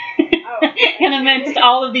 Oh. And amidst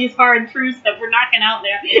all of these hard truths that we're knocking out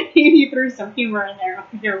there, you threw some humor in there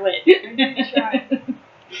with your wit.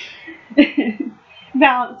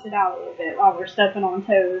 Balance it out a little bit while we're stepping on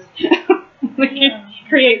toes. We can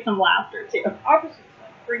create some laughter too. Opposites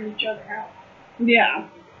bring each other out. Yeah.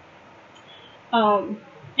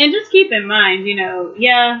 And just keep in mind, you know,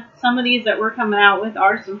 yeah, some of these that we're coming out with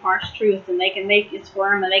are some harsh truths, and they can make you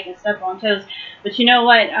squirm and they can step on toes. But you know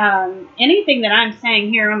what? Anything that I'm saying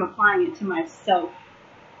here, I'm applying it to myself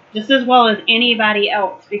just as well as anybody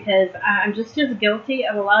else, because I'm just as guilty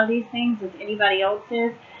of a lot of these things as anybody else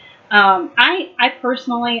is. I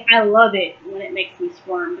personally, I love it when it makes me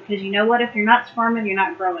squirm, because you know what? If you're not squirming, you're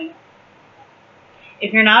not growing.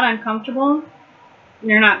 If you're not uncomfortable,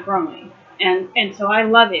 you're not growing. And so I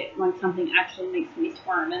love it when something actually makes me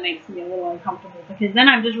squirm and makes me a little uncomfortable, because then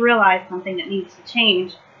I've just realized something that needs to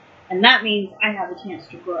change, and that means I have a chance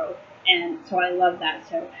to grow. And so I love that.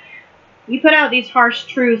 So we put out these harsh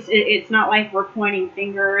truths. It's not like we're pointing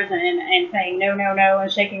fingers and saying no, no, no,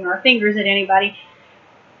 and shaking our fingers at anybody.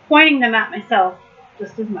 Pointing them at myself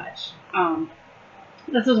just as much.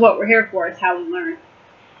 This is what we're here for, is how we learn.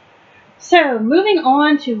 So moving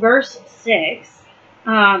on to verse 6.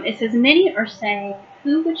 It says, many are saying,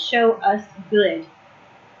 who would show us good?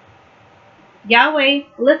 Yahweh,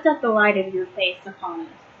 lift up the light of your face upon us.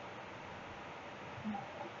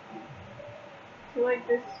 I feel like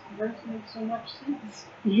this verse makes so much sense.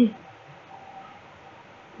 It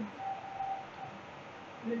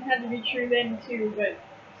had to be true then too, but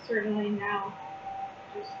certainly now.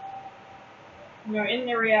 Just, you know, in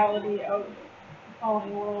the reality of the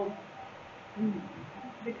fallen world, and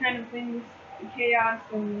the kind of things, the chaos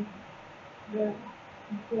and the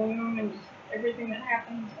gloom and just everything that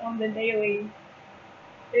happens on the daily,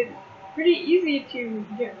 it's pretty easy to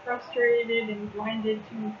get frustrated and blinded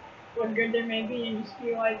to what good there may be and just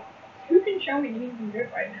feel like, who can show me anything good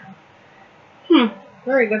right now?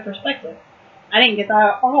 Very good perspective. I didn't get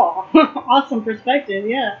that at all. Awesome perspective,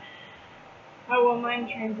 yeah. Oh, well, mine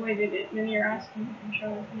translated it, many are asking who can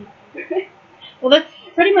show us anything good. Well, that's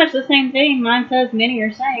pretty much the same thing. Mine says, many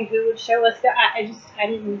are saying, who would show us good? I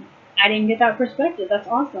didn't get that perspective. That's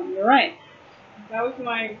awesome. You're right. That was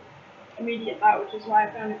my immediate thought, which is why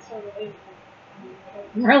I found it so relatable.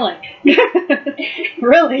 Really?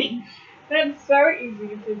 Really? That's so easy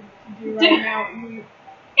to do right now.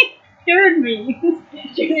 He scared me.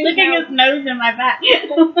 He's sticking his nose in my back.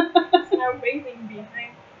 It's now bathing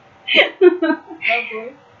behind.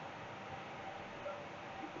 Lovely.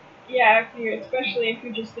 Yeah, especially if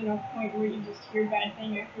you're just in a point where you just hear bad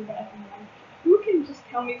thing after bad thing, like, who can just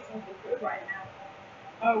tell me something good right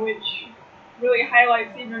now? Which really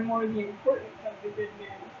highlights even more the importance of the good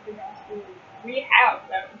news, the gospel. We have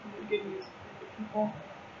that the good news for the people.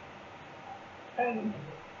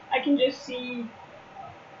 I can just see,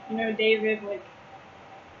 you know, David, like,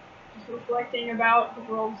 just reflecting about the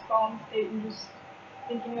world's fallen state and just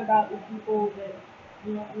thinking about the people that,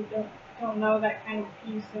 you know, we don't know that kind of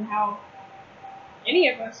peace, and how any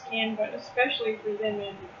of us can, but especially for them,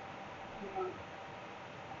 and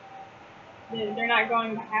you know, they're not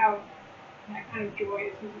going to have that kind of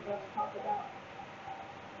joy as he's about to talk about.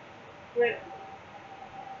 But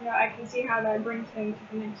I can see how that brings him to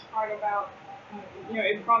the next part about,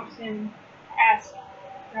 it prompts him to ask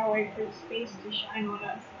Yahweh for his face to shine on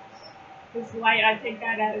us. His light, I take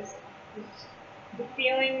that as the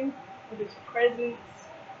feeling of his presence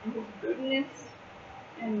and his goodness,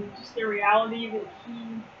 and just the reality that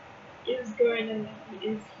he is good and that he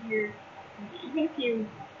is here. And even if you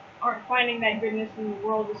aren't finding that goodness in the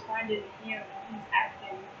world, just find it in him. He's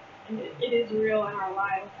acting, and it is real in our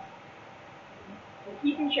lives. But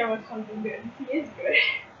he can show us something good. He is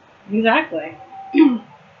good. Exactly. If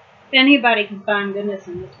anybody can find goodness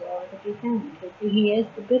in this world, it would be him, because he is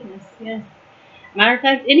the goodness, yes. Matter of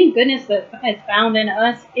fact, any goodness that is found in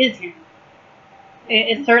us is him.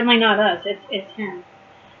 It's certainly not us, it's him.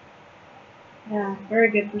 Yeah, very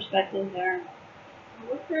good perspective there.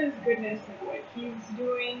 Look for his goodness, like what he's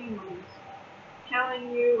doing, what he's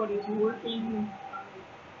telling you, what he's working.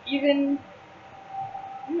 Even,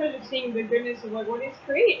 just seeing the goodness of like what he's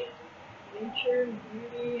created. Nature, and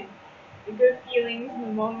beauty, and the good feelings and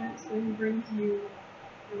the moments that he brings you,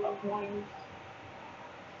 your loved ones.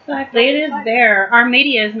 Exactly, it is there. Our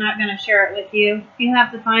media is not going to share it with you. You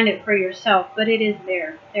have to find it for yourself, but it is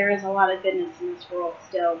there. There is a lot of goodness in this world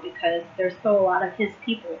still, because there's still a lot of his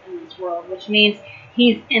people in this world, which means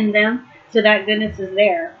he's in them, so that goodness is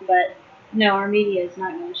there. But no, our media is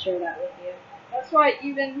not going to share that with you. That's why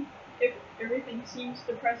even if everything seems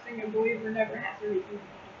depressing, a believer never has a reason to be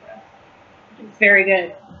depressed. It's very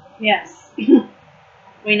good. Yes.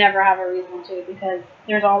 We never have a reason to, because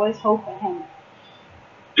there's always hope in him.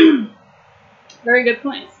 Very good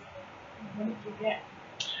points. What did you get?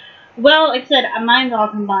 Well, like I said, mine's all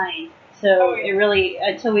combined. So it really,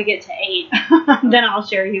 until we get to 8, then I'll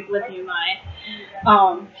share with you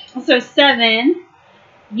mine. So 7,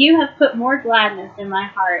 you have put more gladness in my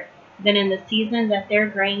heart than in the season that their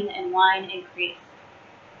grain and wine increase.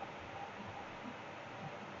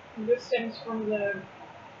 This stems from the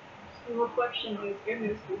reflection on his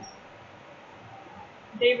goodness.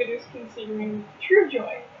 David is considering true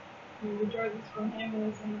joy. The joy that's from him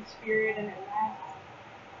is in the spirit and it lasts.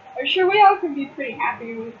 I'm sure we all could be pretty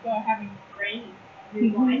happy with having grain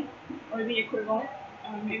in your wine, or the equivalent.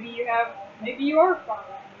 Maybe you are a farmer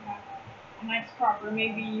and you have a nice crop, or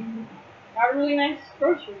maybe you got a really nice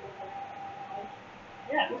grocery.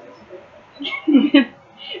 Yeah, this is a good.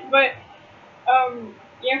 But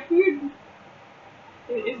food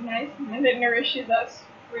is nice and it nourishes us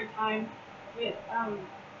for a time. But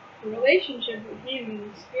the relationship with him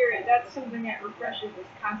and the spirit, that's something that refreshes us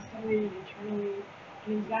constantly and eternally,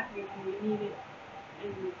 and exactly when we need it.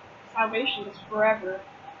 And salvation is forever,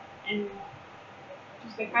 and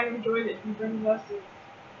just the kind of joy that he brings us is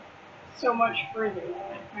so much further than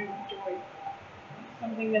that kind of joy. It's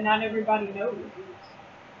something that not everybody knows, and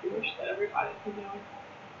we wish that everybody could know.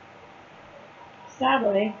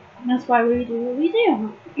 Sadly, that's why we do what we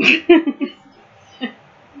do.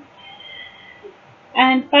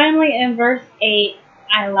 And finally, in verse 8,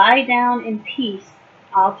 I lie down in peace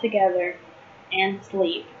altogether and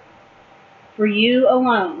sleep. For you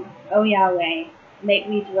alone, O Yahweh, make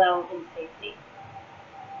me dwell in safety.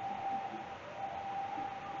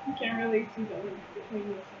 You can really see the link between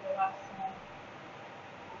this and the last song.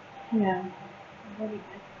 Yeah. Really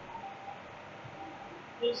nice.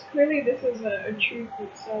 There's clearly this is a truth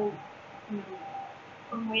that's so,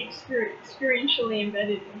 firmly experientially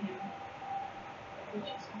embedded in him.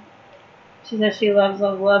 She says she loves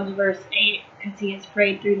verse 8 because he has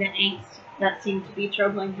prayed through the angst that seemed to be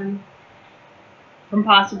troubling him from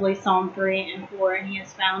possibly Psalm 3 and 4, and he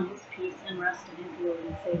has found his peace and rested in his Lord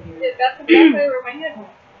and Savior. That's exactly where my head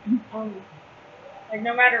went. Like,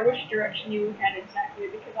 no matter which direction you look at exactly,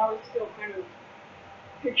 because I was still kind of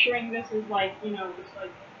picturing this as like, just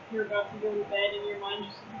like you're about to go to bed and your mind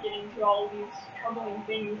just is getting to all of these troubling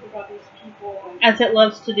things about these people. And, as it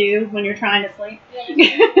loves to do when you're trying to sleep. Yeah,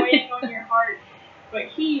 it's weighing on your heart. But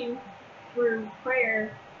he, through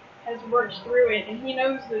prayer, has worked through it, and he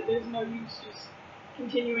knows that there's no use just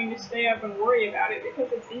continuing to stay up and worry about it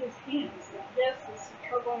because it's in his hands. Like, yes, it's a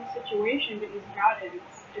troubling situation, but he's got it.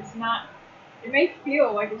 It's not. It may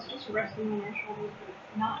feel like it's just resting on your shoulders, but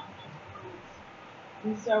it's not.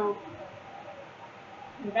 And so,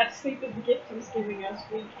 that sleep is the gift he's giving us.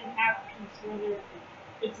 We can have peace, whether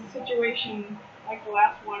it's a situation like the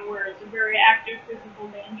last one where it's a very active physical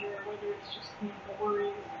danger, or whether it's just the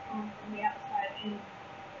worries that come from the outside in.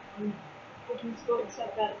 We can still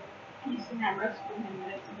accept that peace and that rest from him,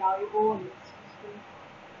 and it's valuable and it's useful.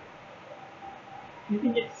 I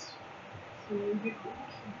think it's really good.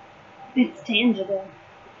 It's tangible.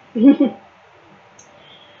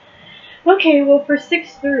 Okay, well, for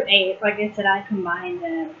 6 through 8, like I said, I combined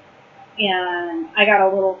them. And I got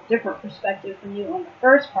a little different perspective from you on the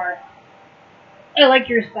first part. I like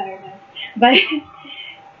yours better though. But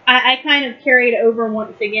I kind of carried over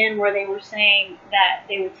once again where they were saying that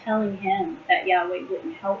they were telling him that Yahweh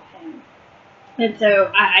wouldn't help him. And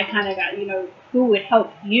so I kind of got, who would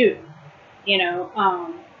help you? You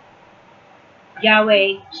know,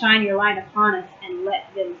 Yahweh, shine your light upon us and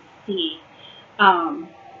let them see.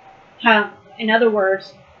 How, in other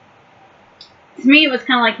words, to me, it was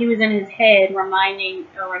kind of like he was in his head reminding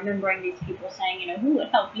or remembering these people saying, who would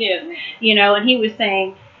help you? And he was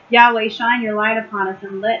saying, Yahweh, shine your light upon us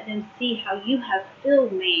and let them see how you have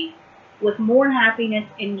filled me with more happiness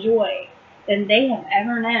and joy than they have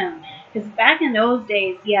ever known. Because back in those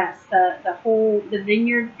days, yes, the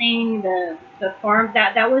vineyard thing, the farm,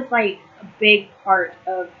 that was like a big part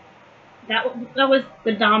of that was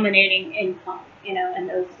the dominating income, in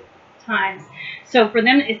those times. So for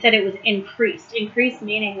them, it said it was increased. Increased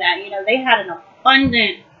meaning that, they had an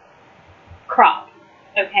abundant crop,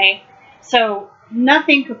 okay? So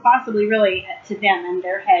nothing could possibly really, to them in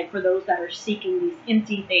their head, for those that are seeking these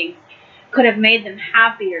empty things, could have made them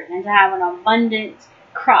happier than to have an abundant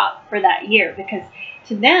crop for that year. Because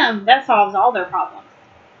to them, that solves all their problems.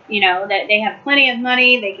 That they have plenty of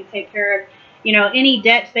money, they can take care of, any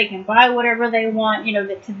debts, they can buy whatever they want,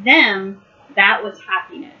 that to them, that was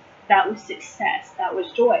happiness. That was success. That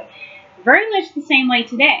was joy. Very much the same way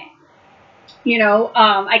today.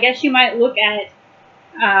 I guess you might look at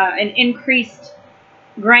an increased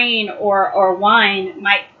grain or wine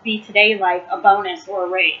might be today like a bonus or a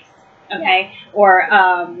raise, okay? Yeah. Or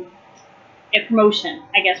a promotion,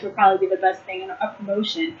 I guess would probably be the best thing, a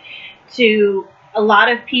promotion. To a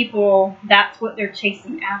lot of people, that's what they're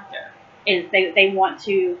chasing after, is they want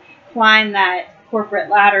to climb that corporate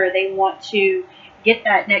ladder. They want to get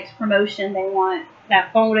that next promotion. They want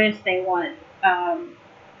that bonus. They want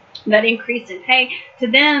that increase in pay. To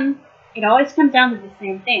them, it always comes down to the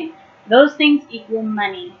same thing. Those things equal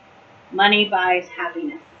money. Money buys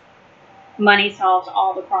happiness. Money solves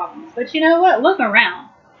all the problems. But you know what? Look around.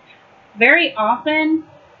 Very often,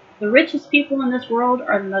 the richest people in this world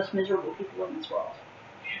are the most miserable people in this world.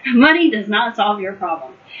 Money does not solve your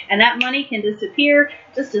problems. And that money can disappear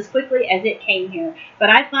just as quickly as it came here. But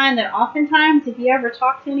I find that oftentimes, if you ever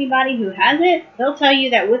talk to anybody who has it, they'll tell you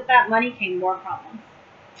that with that money came more problems.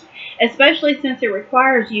 Especially since it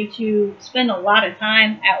requires you to spend a lot of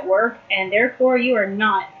time at work, and therefore you are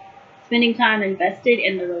not spending time invested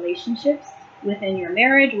in the relationships within your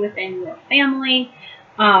marriage, within your family,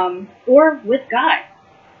 or with God.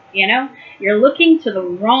 You're looking to the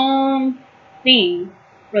wrong thing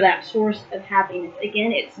for that source of happiness.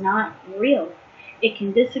 Again, it's not real. It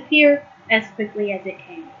can disappear as quickly as it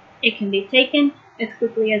came. It can be taken as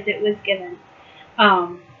quickly as it was given.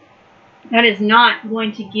 That is not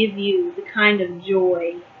going to give you the kind of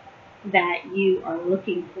joy that you are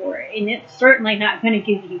looking for. And it's certainly not going to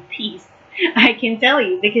give you peace. I can tell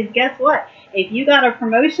you, because guess what? If you got a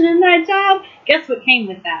promotion in that job, guess what came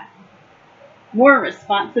with that? More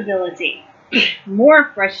responsibility,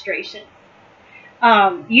 more frustration.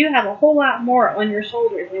 You have a whole lot more on your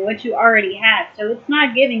shoulders than what you already had, so it's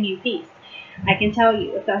not giving you peace. I can tell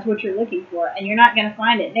you, if that's what you're looking for, and you're not going to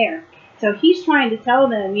find it there. So he's trying to tell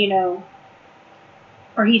them,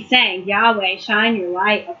 or he's saying, Yahweh, shine your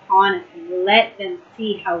light upon us and let them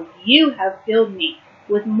see how you have filled me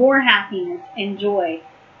with more happiness and joy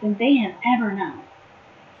than they have ever known.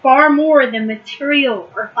 Far more than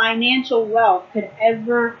material or financial wealth could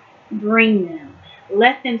ever bring them.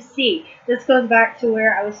 Let them see. This goes back to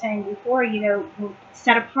where I was saying before, we're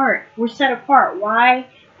set apart. We're set apart. Why?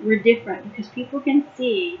 We're different. Because people can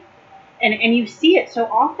see, and you see it so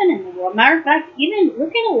often in the world. Matter of fact, even look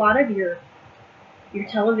at a lot of your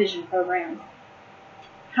television programs.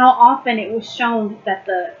 How often it was shown that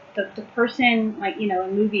the person, like, in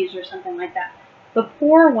movies or something like that, the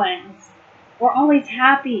poor ones were always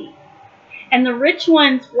happy. And the rich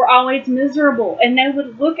ones were always miserable. And they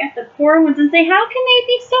would look at the poor ones and say, how can they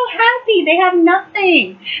be so happy? They have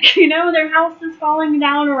nothing. Their house is falling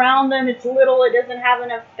down around them. It's little. It doesn't have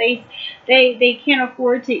enough space. They can't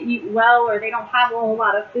afford to eat well, or they don't have a whole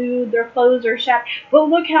lot of food. Their clothes are shabby. But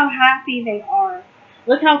look how happy they are.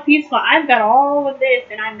 Look how peaceful. I've got all of this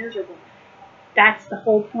and I'm miserable. That's the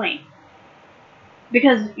whole point.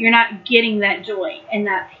 Because you're not getting that joy and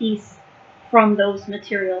that peace from those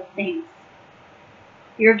material things.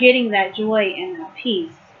 You're getting that joy and that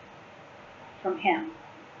peace from Him.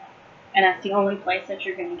 And that's the only place that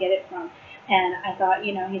you're going to get it from. And I thought,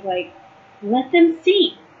 He's like, let them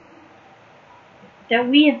see that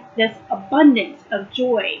we have this abundance of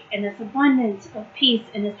joy and this abundance of peace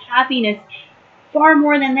and this happiness far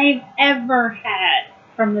more than they've ever had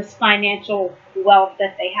from this financial wealth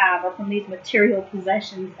that they have or from these material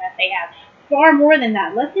possessions that they have. Far more than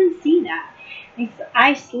that. Let them see that.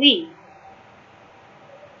 I sleep.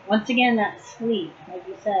 Once again, that sleep, like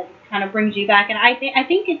you said, kind of brings you back. And I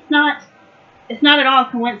think it's not at all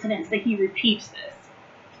a coincidence that he repeats this.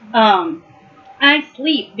 I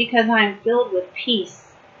sleep because I am filled with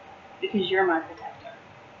peace, because you're my protector.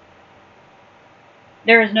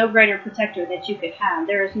 There is no greater protector that you could have.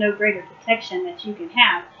 There is no greater protection that you can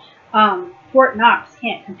have. Fort Knox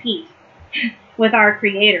can't compete with our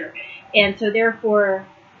Creator. And so therefore,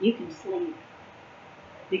 you can sleep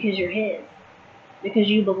because you're His. Because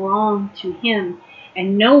you belong to Him.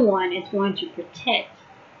 And no one is going to protect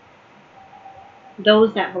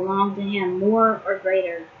those that belong to Him more or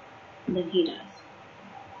greater than He does.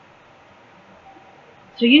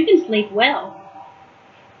 So you can sleep well.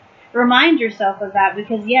 Remind yourself of that,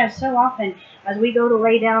 because yes, so often as we go to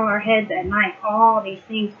lay down our heads at night, all these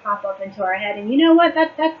things pop up into our head. And you know what?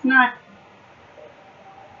 That's not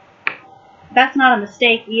a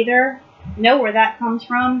mistake either. Know where that comes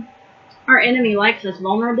from. Our enemy likes us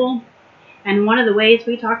vulnerable. And one of the ways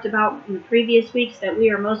we talked about in the previous weeks that we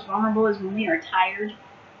are most vulnerable is when we are tired.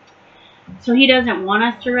 So he doesn't want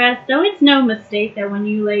us to rest. So it's no mistake that when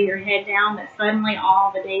you lay your head down, that suddenly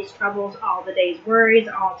all the day's troubles, all the day's worries,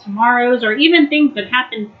 all tomorrows, or even things that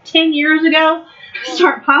happened 10 years ago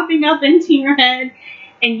start popping up into your head.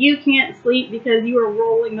 And you can't sleep because you are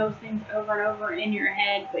rolling those things over and over in your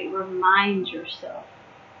head. But you remind yourself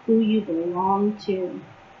who you belong to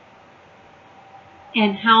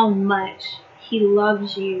and how much He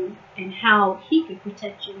loves you, and how He can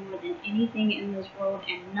protect you more than anything in this world,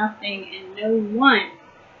 and nothing and no one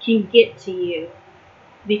can get to you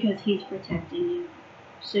because He's protecting you.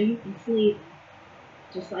 So you can sleep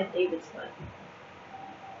just like David slept.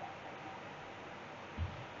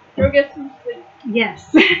 Go get some sleep. Yes.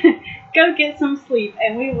 Go get some sleep,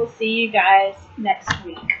 and we will see you guys next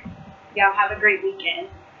week. Y'all have a great weekend.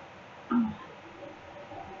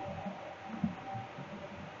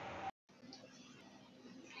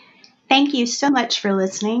 Thank you so much for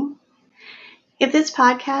listening. If this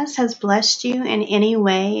podcast has blessed you in any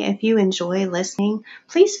way, if you enjoy listening,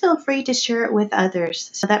 please feel free to share it with others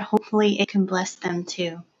so that hopefully it can bless them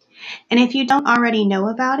too. And if you don't already know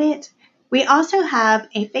about it, we also have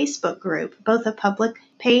a Facebook group, both a public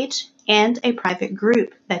page and a private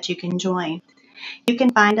group that you can join. You can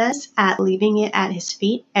find us at Leaving It at His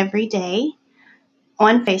Feet every day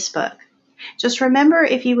on Facebook. Just remember,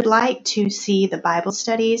 if you would like to see the Bible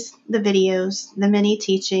studies, the videos, the mini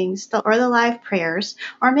teachings, or the live prayers,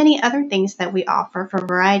 or many other things that we offer for a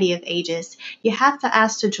variety of ages, you have to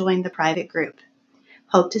ask to join the private group.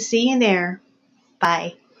 Hope to see you there.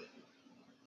 Bye.